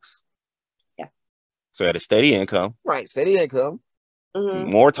checks. Yeah. So he had a steady income, Right, steady income.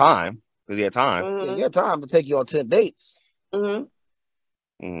 more time because he had time. Yeah, you had time to take you on 10 dates. Mm.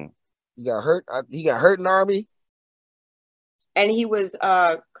 He got hurt. He got hurt in the Army. And he was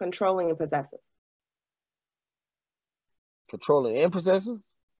controlling and possessive. Controlling and possessive?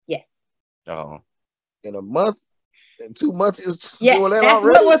 Yes. Oh. In a month? In 2 months, he was doing that that's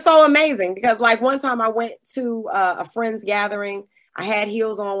already? what was so amazing, because like one time I went to a friend's gathering. I had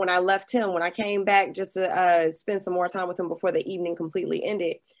heels on when I left him. When I came back just to spend some more time with him before the evening completely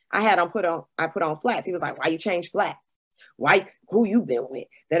ended, I put on flats. He was like, "Why you change flats? Why? Who you been with?"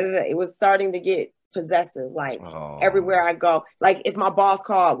 Da-da-da. It was starting to get possessive. Like everywhere I go, like if my boss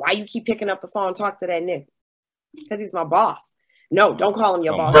called, "Why you keep picking up the phone? Talk to that nigga," because he's my boss. No, don't call him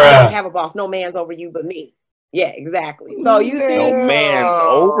your boss. I don't have a boss. No man's over you but me. Yeah, exactly. So you see, no man's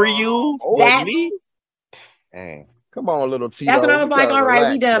over you but me. Dang. Come on, little Tito. That's when I was like, all right,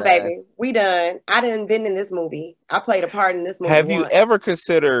 relax, we done, man. baby. We done. I didn't been in this movie. I played a part in this movie. Have you ever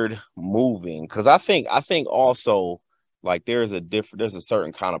considered moving? Because I think also like there's a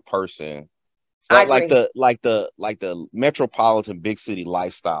certain kind of person. Like the metropolitan big city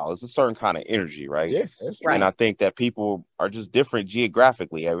lifestyle. It's a certain kind of energy, right? Yeah, that's right. And I think that people are just different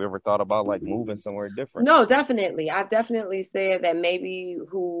geographically. Have you ever thought about like moving somewhere different? No, definitely. I've definitely said that maybe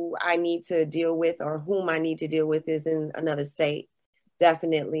who I need to deal with or whom I need to deal with is in another state,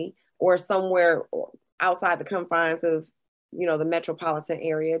 definitely, or somewhere outside the confines of, the metropolitan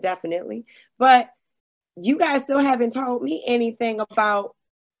area, definitely. But you guys still haven't told me anything about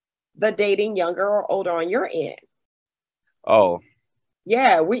the dating younger or older on your end. Oh.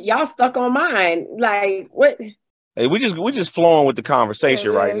 Yeah, y'all stuck on mine. Like what? Hey, we just flowing with the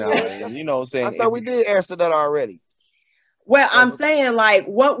conversation right now. And, you know what I'm saying? I thought we did answer that already. Well, I'm saying like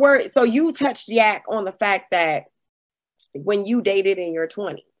so you touched Yak on the fact that when you dated in your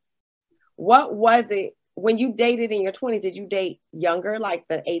 20s, what was it when you dated in your 20s? Did you date younger, like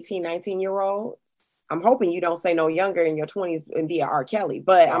the 18, 19-year-olds? I'm hoping you don't say no younger in your 20s and be a R. Kelly,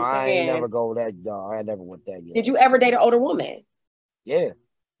 but I'm saying I ain't never go that. No, I never went that yet. Did you ever date an older woman? Yeah.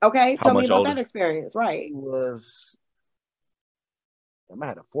 Okay, tell me about that experience. Right. I might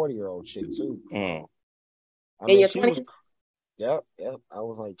have a 40-year-old chick too. In your 20s? Yep. I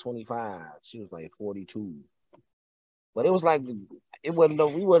was like 25. She was like 42. But it was like we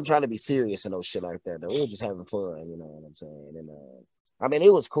wasn't trying to be serious and no shit like that though. We were just having fun, you know what I'm saying? And I mean,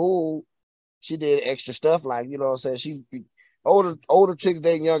 it was cool. She did extra stuff, like, you know what I'm saying? She older chicks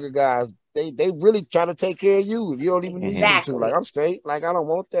dating younger guys, they really trying to take care of you. You don't even need them to. Like, I'm straight. Like, I don't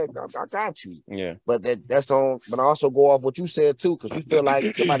want that. I got you. Yeah. But that's on. But I also go off what you said too, because you feel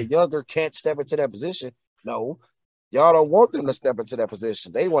like somebody younger can't step into that position. No, y'all don't want them to step into that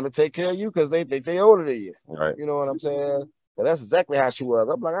position. They want to take care of you because they older than you. Right. You know what I'm saying? But that's exactly how she was.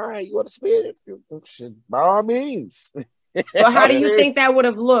 I'm like, all right, you want to spit it? By all means. Well, how do you think that would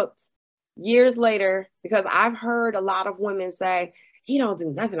have looked years later? Because I've heard a lot of women say, he don't do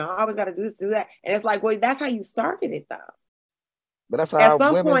nothing. I always got to do this, do that. And it's like, well, that's how you started it, though. But that's how at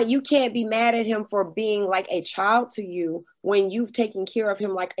some point, you can't be mad at him for being like a child to you when you've taken care of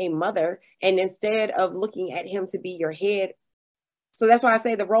him like a mother, and instead of looking at him to be your head. So that's why I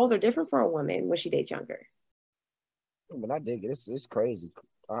say the roles are different for a woman when she dates younger. But I dig it. It's crazy.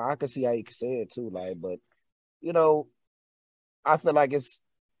 I can see how you can say it too, like, but you know, I feel like it's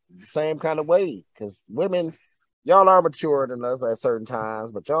the same kind of way, because women, y'all are mature than us at certain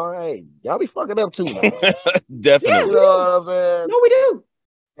times, but y'all be fucking up too. Definitely. Yeah, you know what I'm saying? No, we do.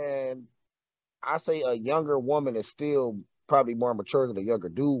 And I say a younger woman is still probably more mature than a younger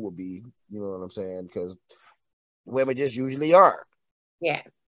dude would be. You know what I'm saying? Because women just usually are. Yeah.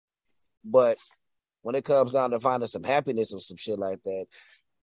 But when it comes down to finding some happiness or some shit like that,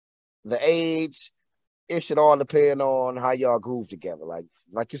 the age, it should all depend on how y'all groove together.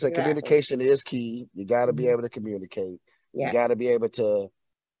 Like you said, communication is key. You got to be able to communicate. Yeah. You got to be able to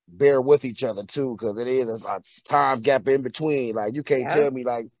bear with each other too, because it's like time gap in between. Like, you can't tell me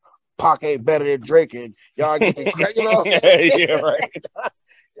like Pac ain't better than Drake, and y'all get to you know what I'm saying? Yeah, right.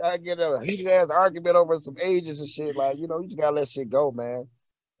 Y'all get a heated ass argument over some ages and shit. Like, you know, you just gotta let shit go, man.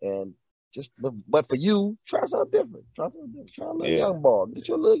 And but for you, try something different. Try a little young ball. Get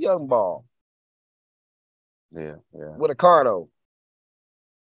you a little young ball. Yeah. With a car though.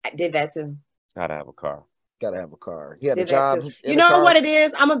 I did that too. Gotta have a car. Gotta have a car. He had a job. You know what it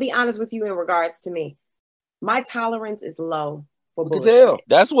is? I'm gonna be honest with you in regards to me. My tolerance is low for bullshit. Tell.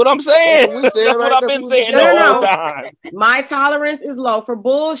 That's what I'm saying. That's what I've been saying the whole time. My tolerance is low for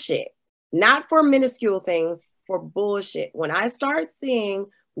bullshit, not for minuscule things. For bullshit. When I start seeing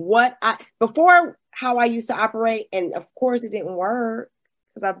before how I used to operate, and of course it didn't work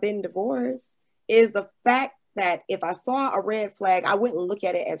because I've been divorced. is the fact that if I saw a red flag, I wouldn't look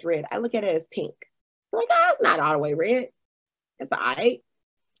at it as red. I look at it as pink. Like, it's not all the way red. It's all right.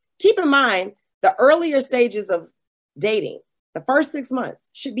 Keep in mind, the earlier stages of dating, the first 6 months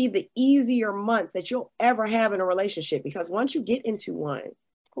should be the easier months that you'll ever have in a relationship, because once you get into one,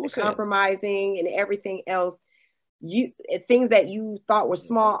 compromising and everything else, things that you thought were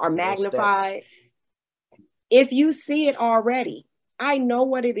small are magnified. If you see it already, I know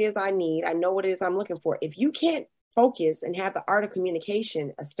what it is I need. I know what it is I'm looking for. If you can't focus and have the art of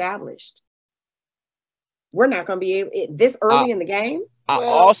communication established, we're not going to be able this early in the game. I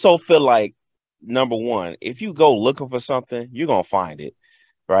also feel like, number one, if you go looking for something, you're going to find it,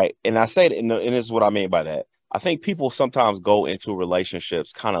 right? And I say that, and this is what I mean by that. I think people sometimes go into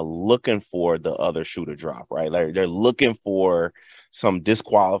relationships kind of looking for the other shoe to drop, right? Like they're looking for some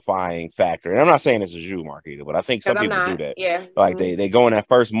disqualifying factor. And I'm not saying it's a shoe mark either, but I think some people do that. Yeah. Like they go in that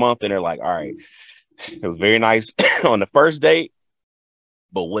first month and they're like, all right, it was very nice on the first date,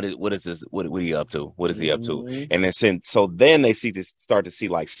 but what is this? What are you up to? What is he up to? And then they start to see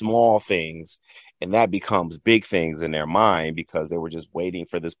like small things, and that becomes big things in their mind because they were just waiting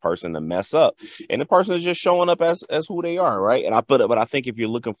for this person to mess up, and the person is just showing up as who they are, right? But I think if you're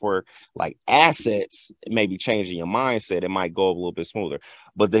looking for like assets, maybe changing your mindset, it might go a little bit smoother.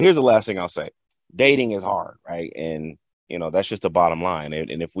 But here's the last thing I'll say: dating is hard, right? And that's just the bottom line.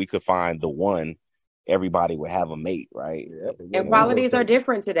 And if we could find the one, everybody would have a mate, right? And qualities are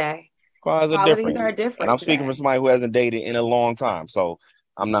different today. Qualities are different. And I'm speaking from somebody who hasn't dated in a long time, so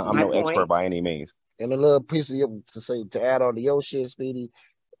I'm no expert by any means. And a little piece to add on to your shit, Speedy.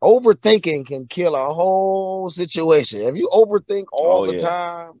 Overthinking can kill a whole situation. If you overthink all the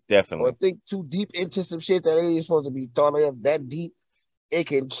time, definitely, or think too deep into some shit that ain't supposed to be thought of that deep, it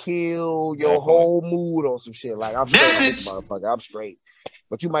can kill your whole mood on some shit. Like, I'm straight, motherfucker. I'm straight.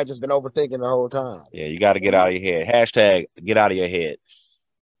 But you might just been overthinking the whole time. Yeah, you got to get out of your head. Hashtag get out of your head.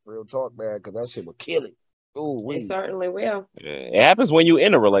 Real talk, man, because that shit will kill it. Ooh, it certainly will. Yeah. It happens when you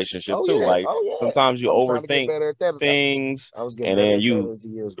in a relationship too. Yeah. Like sometimes you overthink things, and then you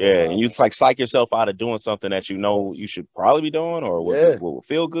like psych yourself out of doing something that you should probably be doing, or will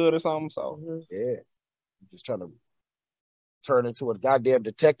feel good or something. So you're just trying to turn into a goddamn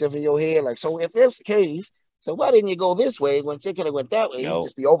detective in your head. Like, so if it's the case, so why didn't you go this way when you could have went that way? You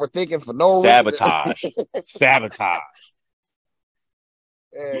just be overthinking for no sabotage. Sabotage.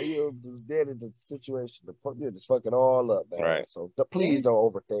 Yeah, you're dead in the situation. You're just fucking all up, man. Right. So please don't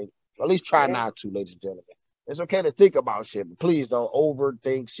overthink. At least try not to, ladies and gentlemen. It's okay to think about shit, but please don't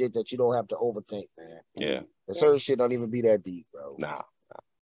overthink shit that you don't have to overthink, man. Yeah. The certain shit don't even be that deep, bro. Nah.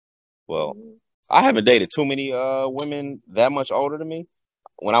 Well, I haven't dated too many women that much older than me.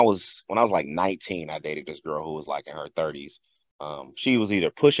 When I was like 19, I dated this girl who was like in her 30s. She was either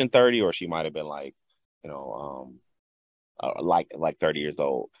pushing 30 or she might have been like, like 30 years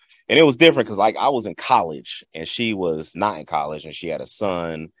old. And it was different because like I was in college and she was not in college, and she had a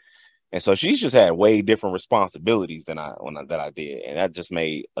son. And so she's just had way different responsibilities than I did. And that just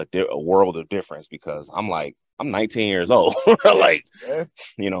made a world of difference because I'm 19 years old, like,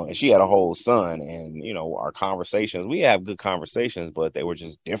 and she had a whole son, and, our conversations, we have good conversations, but they were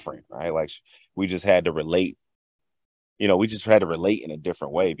just different, right? Like we just had to relate, in a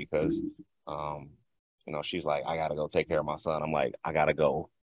different way because, she's like, I got to go take care of my son. I'm like, I got to go.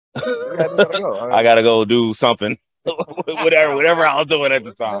 I got to go do something, whatever I was doing at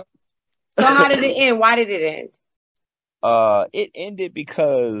the time. So how did it end? Why did it end? It ended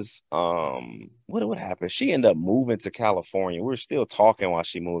because what happened? She ended up moving to California. We were still talking while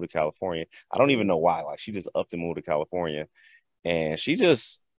she moved to California. I don't even know why. Like she just upped and moved to California, and she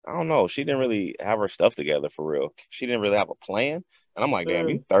just, I don't know, she didn't really have her stuff together for real. She didn't really have a plan. And I'm like, damn,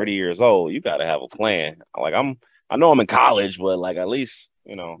 you 30 years old, you gotta have a plan. Like I know I'm in college, but like at least,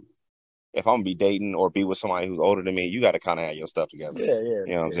 if I'm gonna be dating or be with somebody who's older than me, you gotta kind of have your stuff together. Yeah. You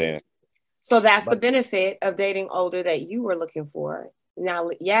know what I'm saying? So that's the benefit of dating older that you were looking for.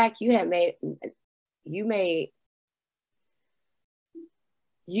 Now, Yak, you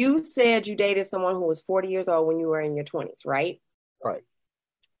said you dated someone who was 40 years old when you were in your 20s, right? Right.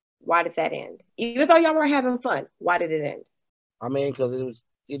 Why did that end? Even though y'all were having fun, why did it end? I mean, because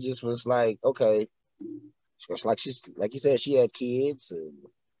it just was like, okay, it's like like you said, she had kids, and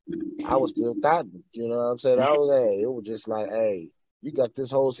I was still thotting. You know what I'm saying? It was just like, hey, you got this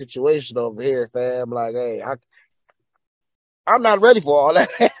whole situation over here, fam. Like, hey, I'm not ready for all that.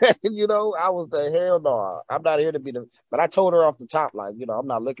 I was the hell no. I'm not here to be but I told her off the top, like, I'm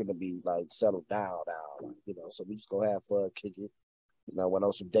not looking to be like settled down now. Like, so we just go have fun, kick it. Went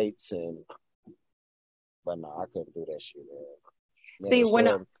on some dates but no, I couldn't do that shit, man. See,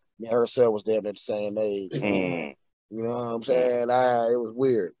 Yeah, her son was damn at the same age. Mm. You know what I'm saying? It was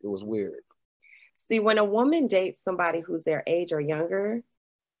weird. It was weird. See, when a woman dates somebody who's their age or younger,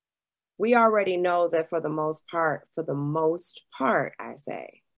 we already know that for the most part, I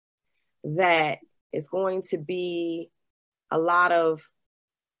say, that it's going to be a lot of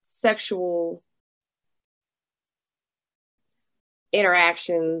sexual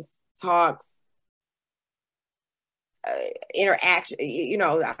interactions, talks, interaction. You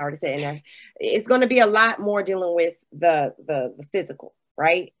know, I already said interaction. It's going to be a lot more dealing with the physical,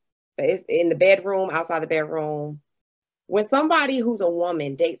 right? In the bedroom, outside the bedroom. When somebody who's a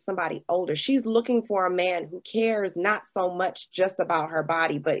woman dates somebody older, she's looking for a man who cares not so much just about her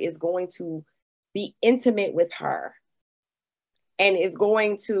body, but is going to be intimate with her and is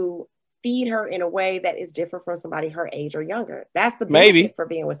going to feed her in a way that is different from somebody her age or younger. That's the benefit for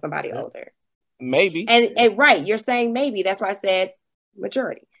being with somebody older. Maybe. And right, you're saying maybe. That's why I said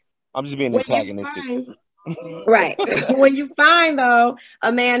majority. I'm just being antagonistic. Right. When you find, though,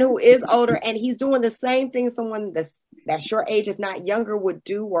 a man who is older and he's doing the same thing someone that's your age, if not younger, would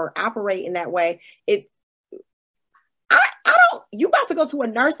do or operate in that way, you about to go to a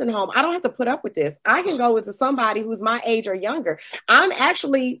nursing home. I don't have to put up with this. I can go into somebody who's my age or younger. That's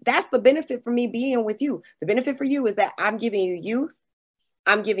the benefit for me being with you. The benefit for you is that I'm giving you youth.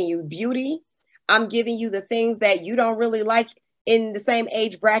 I'm giving you beauty. I'm giving you the things that you don't really like in the same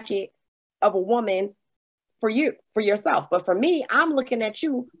age bracket of a woman for yourself. But for me, I'm looking at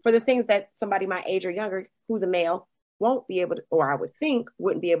you for the things that somebody my age or younger who's a male won't be able to, or I would think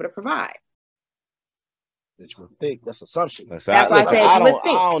wouldn't be able to provide. That you would think. That's assumption. That's why I said I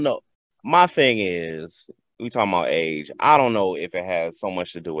don't know. My thing is, we talking about age. I don't know if it has so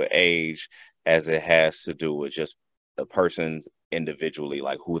much to do with age as it has to do with just the person individually,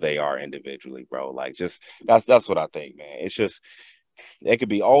 like who they are individually, bro. Like just that's what I think, man. It's just they could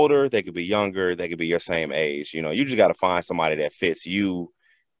be older, they could be younger, they could be your same age. You know, you just got to find somebody that fits you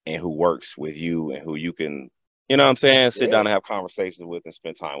and who works with you and who you can, you know what I'm saying, sit down and have conversations with and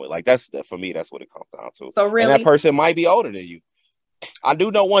spend time with. Like for me, that's what it comes down to. So really, and that person might be older than you. I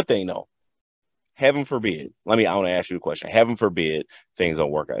do know one thing though. Heaven forbid. I want to ask you a question. Heaven forbid things don't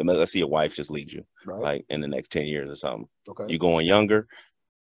work out. Let's see your wife just leaves you, like in the next 10 years or something. Okay. You going younger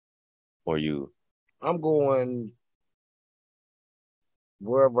or you? I'm going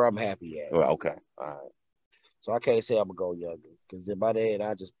wherever I'm happy at. Well, okay. All right. So I can't say I'm going to go younger because then by then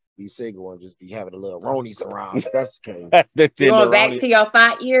I just be single and just be having a little ronies around. That's the case. You going back to your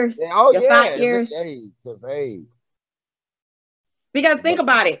thought years? Your thought years? Because think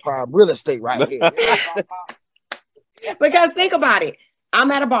about it. Prime real estate right here. Because think about it.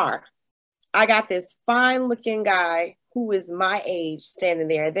 I'm at a bar. I got this fine looking guy who is my age standing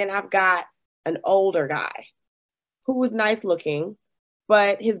there. Then I've got an older guy who is nice looking,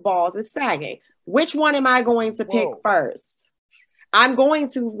 but his balls is sagging. Which one am I going to pick first? I'm going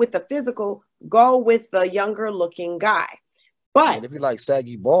to, with the physical, go with the younger looking guy. But and if you like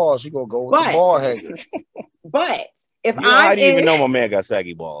saggy balls, you're going to go with the ball hanger. But if how do you even know my man got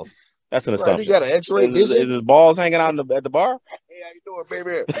saggy balls? That's an assumption. You got an X-ray vision? Is his balls hanging out at the bar? Hey, how you doing,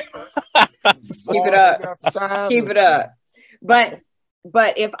 baby? Keep it up. Keep it up.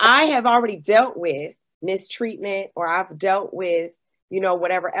 But if I have already dealt with mistreatment or I've dealt with,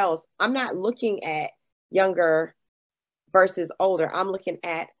 whatever else, I'm not looking at younger versus older. I'm looking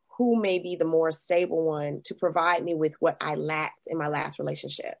at who may be the more stable one to provide me with what I lacked in my last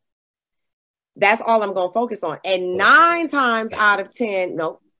relationship. That's all I'm going to focus on. And 9 times out of 10,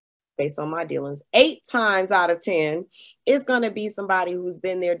 based on my dealings, 8 times out of 10, it's going to be somebody who's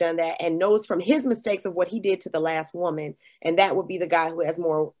been there, done that, and knows from his mistakes of what he did to the last woman. And that would be the guy who has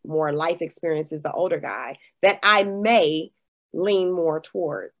more life experiences, the older guy, that I may lean more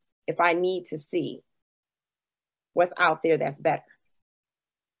towards if I need to see what's out there that's better.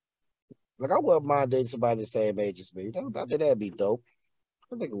 Like, I wouldn't mind dating somebody the same age as me. I think that'd be dope.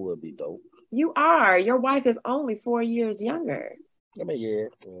 I think it would be dope. You are. Your wife is only 4 years younger. I mean,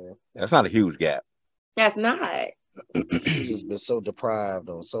 yeah. That's not a huge gap. That's not. She's just been so deprived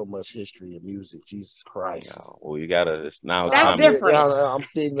on so much history and music. Jesus Christ. Well, you gotta now. That's different. I'm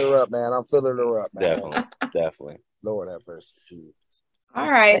feeding her up, man. I'm filling her up, man. Definitely. Lord have mercy. Jesus.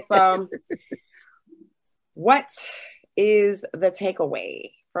 All right. So, what is the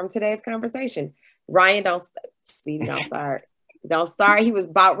takeaway from today's conversation? Ryan, Speedy, don't start. Don't start. He was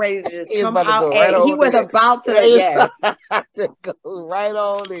about ready to just come out. And he was about to, yes. Go right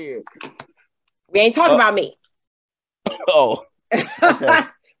on in. We ain't talking about me. Oh. Okay.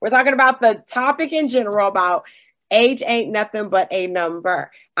 We're talking about the topic in general about age ain't nothing but a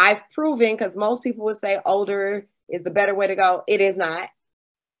number. I've proven, because most people would say older is the better way to go. It is not.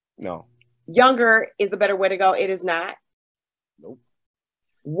 No. Younger is the better way to go. It is not. Nope.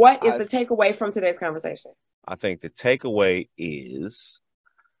 What is the takeaway from today's conversation? I think the takeaway is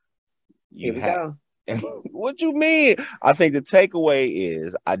Here we go. What you mean? I think the takeaway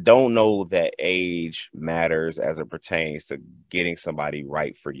is I don't know that age matters as it pertains to getting somebody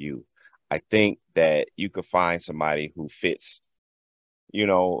right for you. I think that you could find somebody who fits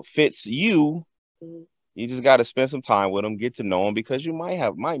you. Mhm. You just got to spend some time with them, get to know them, because you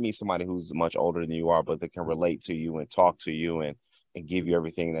might meet somebody who's much older than you are, but that can relate to you and talk to you and give you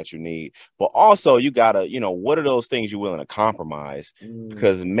everything that you need. But also you gotta, what are those things you're willing to compromise?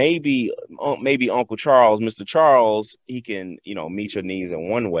 Because maybe Uncle Charles, Mr. Charles, he can, meet your needs in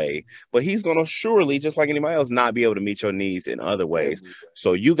one way, but he's gonna surely, just like anybody else, not be able to meet your needs in other ways.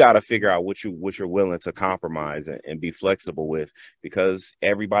 So you got to figure out what you're willing to compromise and be flexible with, because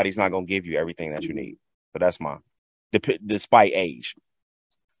everybody's not gonna give you everything that you need. But that's mine, despite age.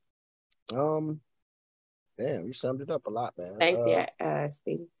 Damn, you summed it up a lot, man. Thanks,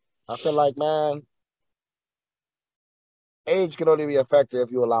 Speedy. I feel like, man, age can only be a factor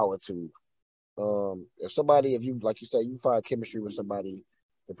if you allow it to. If you, like you say, you find chemistry with somebody,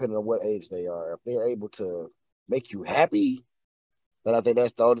 depending on what age they are, if they're able to make you happy, then I think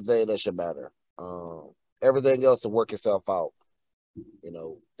that's the only thing that should matter. Everything else will work itself out.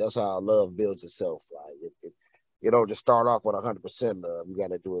 That's how love builds itself. Like you don't just start off with 100% love. You got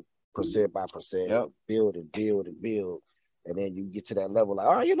to do it percent by percent, build and build and build, and then you get to that level. Like,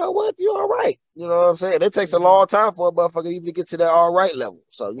 oh, you know what? You're all right. You know what I'm saying? It takes a long time for a motherfucker even to get to that all right level.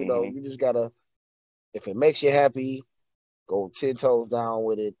 So you just gotta, if it makes you happy, go 10 toes down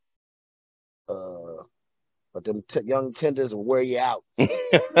with it. But them young tenders will wear you out.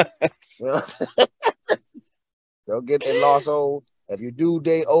 Don't get in lost old. If you do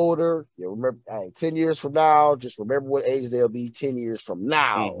date older, you remember, 10 years from now, just remember what age they'll be 10 years from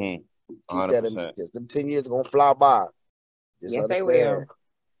now. Mm-hmm. Keep that in, because them 10 years are going to fly by. Just yes, understand. they will.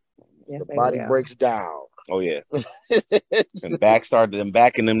 Yes, the body breaks down. Oh, yeah. And back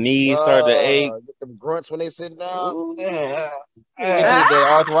and them knees start to ache. Get them grunts when they sit down. The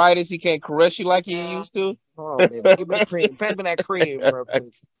arthritis, he can't caress you like he used to. Oh, man. Give me the cream. Pass me that cream.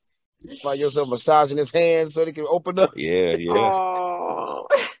 Find yourself massaging his hands so they can open up. Yeah. Oh.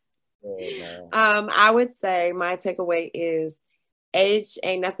 I would say my takeaway is age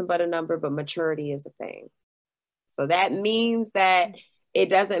ain't nothing but a number, but maturity is a thing. So that means that it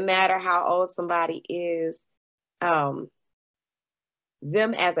doesn't matter how old somebody is. Them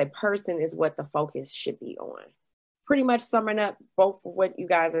as a person is what the focus should be on. Pretty much summing up both of what you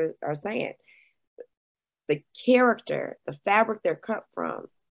guys are saying. The character, the fabric they're cut from,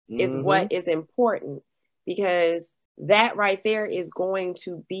 is what is important, because that right there is going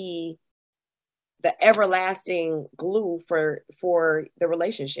to be the everlasting glue for the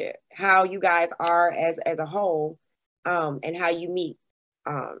relationship, how you guys are as a whole, and how you meet.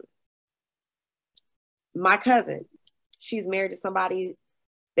 My cousin, she's married to somebody,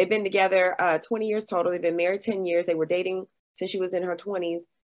 they've been together 20 years total. They've been married 10 years. They were dating since she was in her 20s,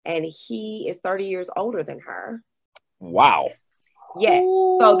 and he is 30 years older than her. Wow. Yes.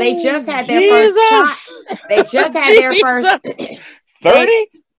 So they just had their first child. They just had their first 30?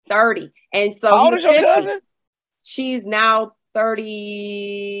 30. And so how old is your cousin? She's now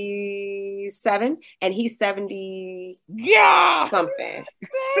 37 and he's 70 something.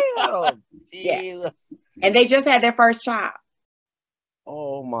 Damn. Yeah. And they just had their first child.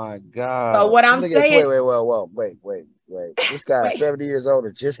 Oh my God. So what I'm saying, wait. This guy is 70 years old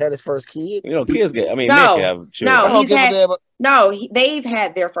and just had his first kid. Kids get. Men can have children. They've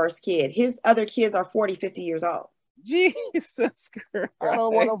had their first kid. His other kids are 40, 50 years old. Jesus Christ. I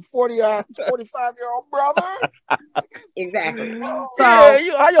don't want a 45-year-old brother. Exactly. So,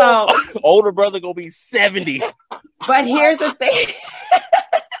 how your older brother gonna be 70? But here's the thing.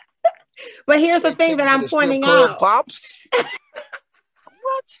 That I'm pointing out. Pops.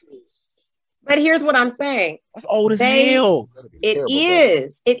 What? But here's what I'm saying. That's old as hell. It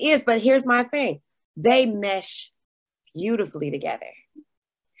is. But here's my thing. They mesh beautifully together.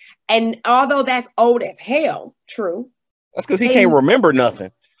 And although that's old as hell, true. That's because he can't remember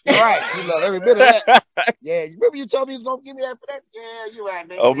nothing. Right. You love every bit of that. Yeah. You remember you told me you was going to give me that for that? Yeah, you're right,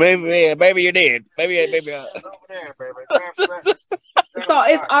 man. Oh, maybe you did. Maybe. So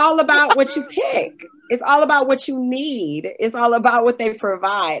it's all about what you pick. It's all about what you need. It's all about what they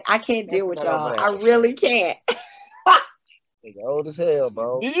provide. I can't deal with y'all. I really can't. Old as hell,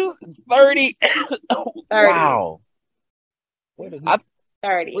 bro. Did you 30? 30. Wow.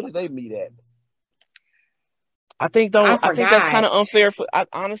 30. Where did they meet at? I think that's kind of unfair I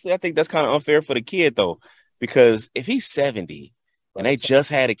think that's kind of unfair for the kid though, because if he's 70 and they just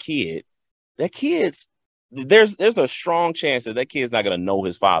had a kid, that kid's there's a strong chance that kid's not gonna know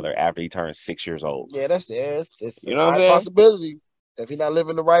his father after he turns 6 years old. Yeah, it's You know a what I'm high saying? possibility if he's not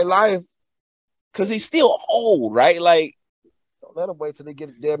living the right life. Because he's still old, right? Like, don't let him wait till they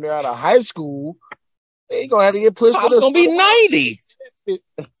get damn near out of high school. They ain't gonna have to get pushed to Pop's the gonna be 90.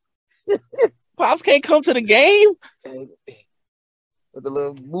 Pops can't come to the game. With the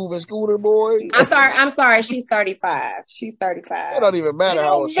little moving scooter boy. I'm sorry. She's 35. She's 35. It don't even matter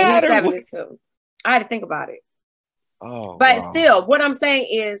how old she And he's is. 72. I had to think about it. Oh, But wow. still, what I'm saying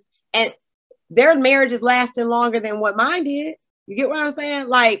is, and their marriage is lasting longer than what mine did. You get what I'm saying?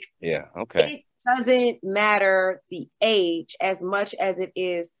 Like, Yeah, okay. it doesn't matter the age as much as it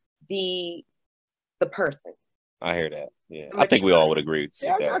is the person. I hear that. Yeah, The I think we all maturity. would agree. With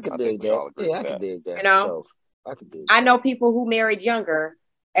Yeah, that. I can think dig we all that. agree Yeah, I with can that. dig that. You know? So, I can dig I that. know people who married younger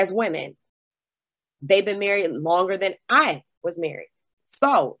as women. They've been married longer than I was married.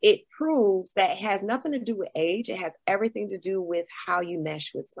 So it proves that it has nothing to do with age. It has everything to do with how you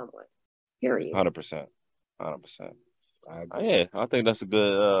mesh with someone. Period. 100%. I agree. Yeah, I think that's a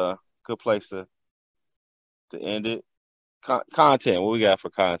good place to end it. Content. What we got for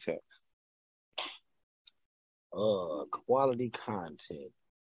content? Quality content.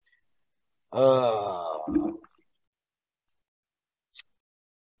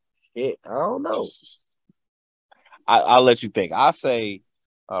 Shit, I don't know. I'll let you think. I say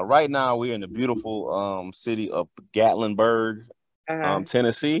right now we're in the beautiful city of Gatlinburg,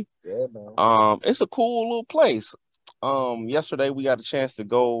 Tennessee. Yeah, man. It's a cool little place. Yesterday we got a chance to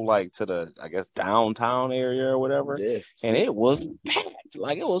go like to the, I guess, downtown area or whatever. Yeah. And it was packed.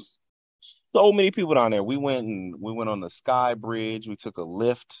 Like, it was so many people down there. We went on the Sky Bridge. We took a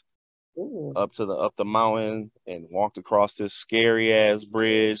lift up the mountain and walked across this scary ass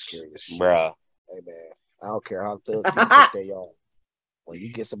bridge. Bruh. Hey man, I don't care how thug people think they are. When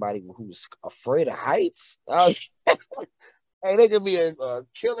you get somebody who's afraid of heights, hey, they could be a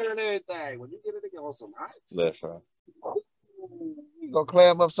killer and everything. When you get a nigga on some heights, Listen. You gonna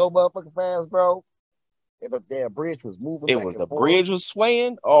clam up so motherfucking fast, bro. If a damn bridge was moving, The bridge was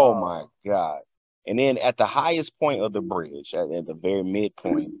swaying. Oh my god! And then at the highest point of the bridge, at the very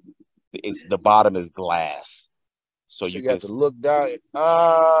midpoint, the bottom is glass, so you got can to look down.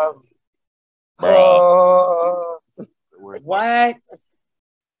 What?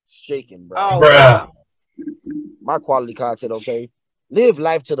 Shaking, bro. Oh, bruh. My quality content, okay? Live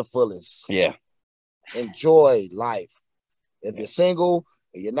life to the fullest. Yeah. Enjoy life. If you're single,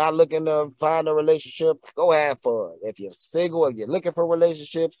 if you're not looking to find a relationship, go have fun. If you're single, if you're looking for a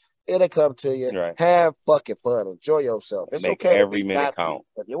relationship, it'll come to you. Right. Have fucking fun. Enjoy yourself. It's Make okay. every minute count.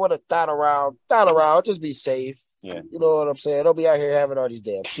 If you want to dot around, just be safe. Yeah. You know what I'm saying? Don't be out here having all these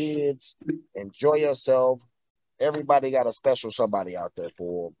damn kids. Enjoy yourself. Everybody got a special somebody out there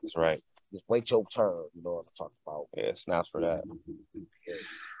for them. That's right. Just wait your turn. You know what I'm talking about. Yeah, snaps for that.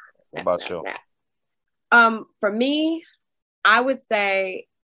 What about you? For me, I would say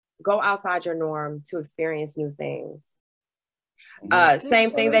go outside your norm to experience new things. Same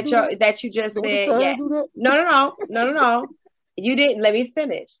thing that you just said. Yeah. No. You didn't let me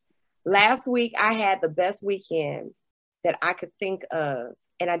finish. Last week I had the best weekend that I could think of,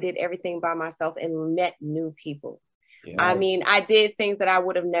 and I did everything by myself and met new people. Yes. I mean, I did things that I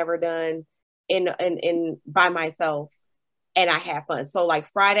would have never done in by myself, and I had fun. So like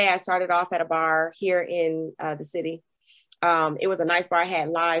Friday, I started off at a bar here in the city. It was a nice bar. I had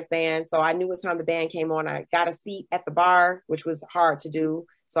live band, so I knew what time the band came on. I got a seat at the bar, which was hard to do.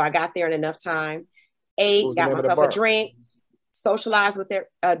 So I got there in enough time. Got myself a drink, socialized with their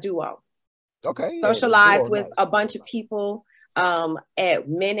duo. Okay. Socialized with a bunch of people, men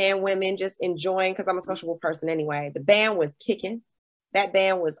and women, just enjoying, because I'm a sociable person anyway. The band was kicking. That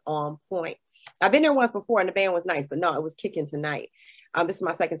band was on point. I've been there once before and the band was nice, but no, it was kicking tonight. This is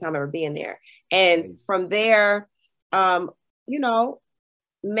my second time ever being there. And from there, met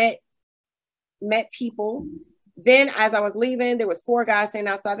people. Then as I was leaving, there was 4 guys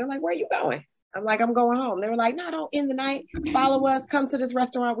standing outside. They're like, "Where are you going?" I'm like, "I'm going home." They were like, "No, don't end the night. Follow us. Come to this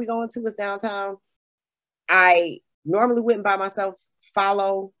restaurant we going to. It's downtown." I normally wouldn't by myself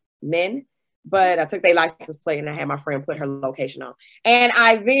follow men, but I took their license plate and I had my friend put her location on. And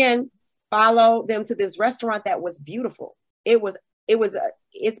I then followed them to this restaurant that was beautiful.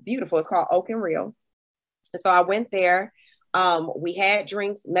 It's beautiful. It's called Oak and Real. And so I went there. We had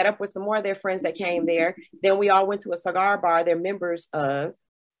drinks, met up with some more of their friends that came there. Then we all went to a cigar bar they're members of,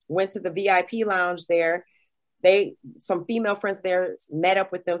 went to the VIP lounge there. Some female friends there, met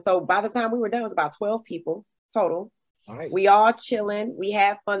up with them. So by the time we were done, it was about 12 people total. Right. We all chilling. We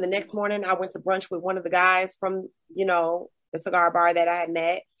had fun. The next morning, I went to brunch with one of the guys from, the cigar bar that I had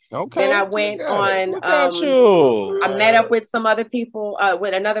met. Okay. Then I went on. Look at you. I met up with some other people,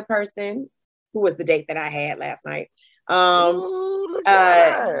 with another person who was the date that I had last night. Ooh,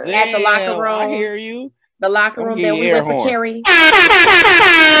 At the locker room. I hear you. The locker room. Then we went to Carrie.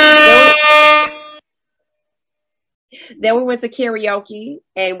 Then we went to karaoke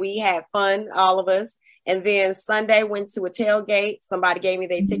and we had fun, all of us. And then Sunday went to a tailgate. Somebody gave me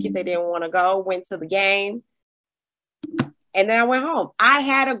their ticket. They didn't want to go. Went to the game. And then I went home. I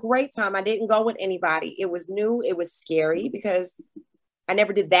had a great time. I didn't go with anybody. It was new. It was scary because I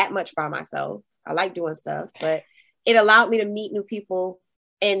never did that much by myself. I like doing stuff, but it allowed me to meet new people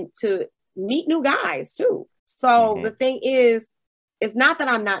and to meet new guys too. So the thing is, it's not that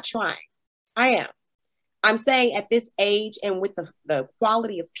I'm not trying. I am. I'm saying at this age and with the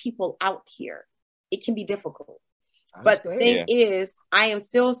quality of people out here, it can be difficult. But the thing is, I am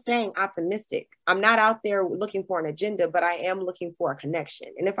still staying optimistic. I'm not out there looking for an agenda, but I am looking for a connection.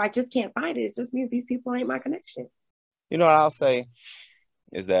 And if I just can't find it, it just means these people ain't my connection. You know what I'll say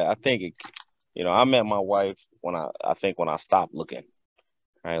is that I think, I met my wife when I stopped looking,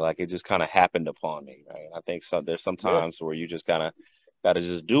 right? Like it just kind of happened upon me, right? I think there's some times where you just kind of got to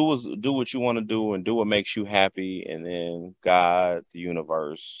just do what you want to do and do what makes you happy. And then God, the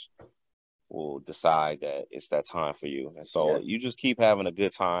universe, will decide that it's that time for you. And so you just keep having a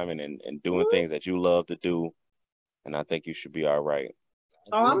good time and doing things that you love to do. And I think you should be all right.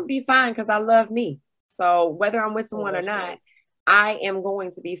 Oh, I'm going to be fine because I love me. So whether I'm with someone or not, I am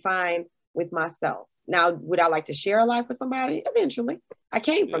going to be fine with myself. Now, would I like to share a life with somebody? Eventually. I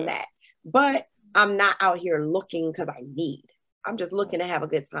came from that. But I'm not out here looking because I need. I'm just looking to have a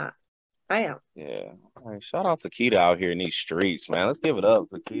good time. I am. Yeah. All right. Shout out to Keita out here in these streets, man. Let's give it up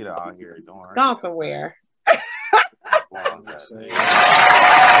for Keita out here doing her. Gone somewhere. All right.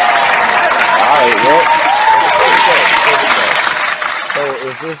 So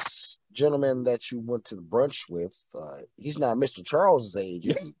is this gentleman that you went to the brunch with, he's not Mr. Charles' age,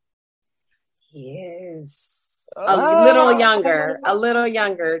 is he? He is a little younger,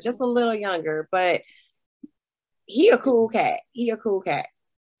 just a little younger, but he a cool cat.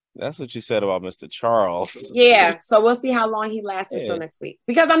 That's what you said about Mr. Charles. Yeah. So we'll see how long he lasts until next week.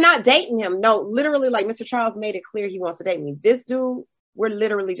 Because I'm not dating him. No, literally, like Mr. Charles made it clear he wants to date me. This dude, we're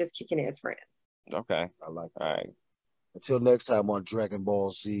literally just kicking it as friends. Okay. I like that. All right. Until next time on Dragon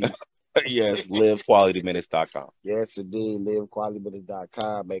Ball Z. Yes, livequalityminutes.com. Yes, indeed.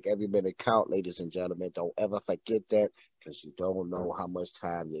 Livequalityminutes.com. Make every minute count, ladies and gentlemen. Don't ever forget that because you don't know how much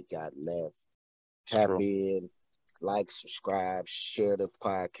time you got left. Tap in. Like, subscribe, share the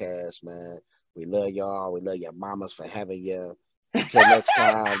podcast, man. We love y'all. We love your mamas for having you. Until next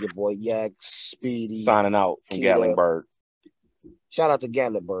time, your boy Yak, Speedy. Signing out from Gatlinburg. Shout out to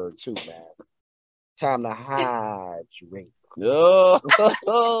Gatlinburg, too, man. Time to hide your ring. Oh.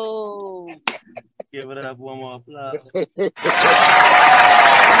 Give it up one more applause.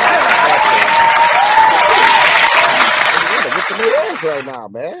 Right now,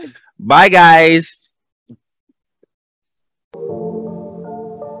 man. Bye, guys.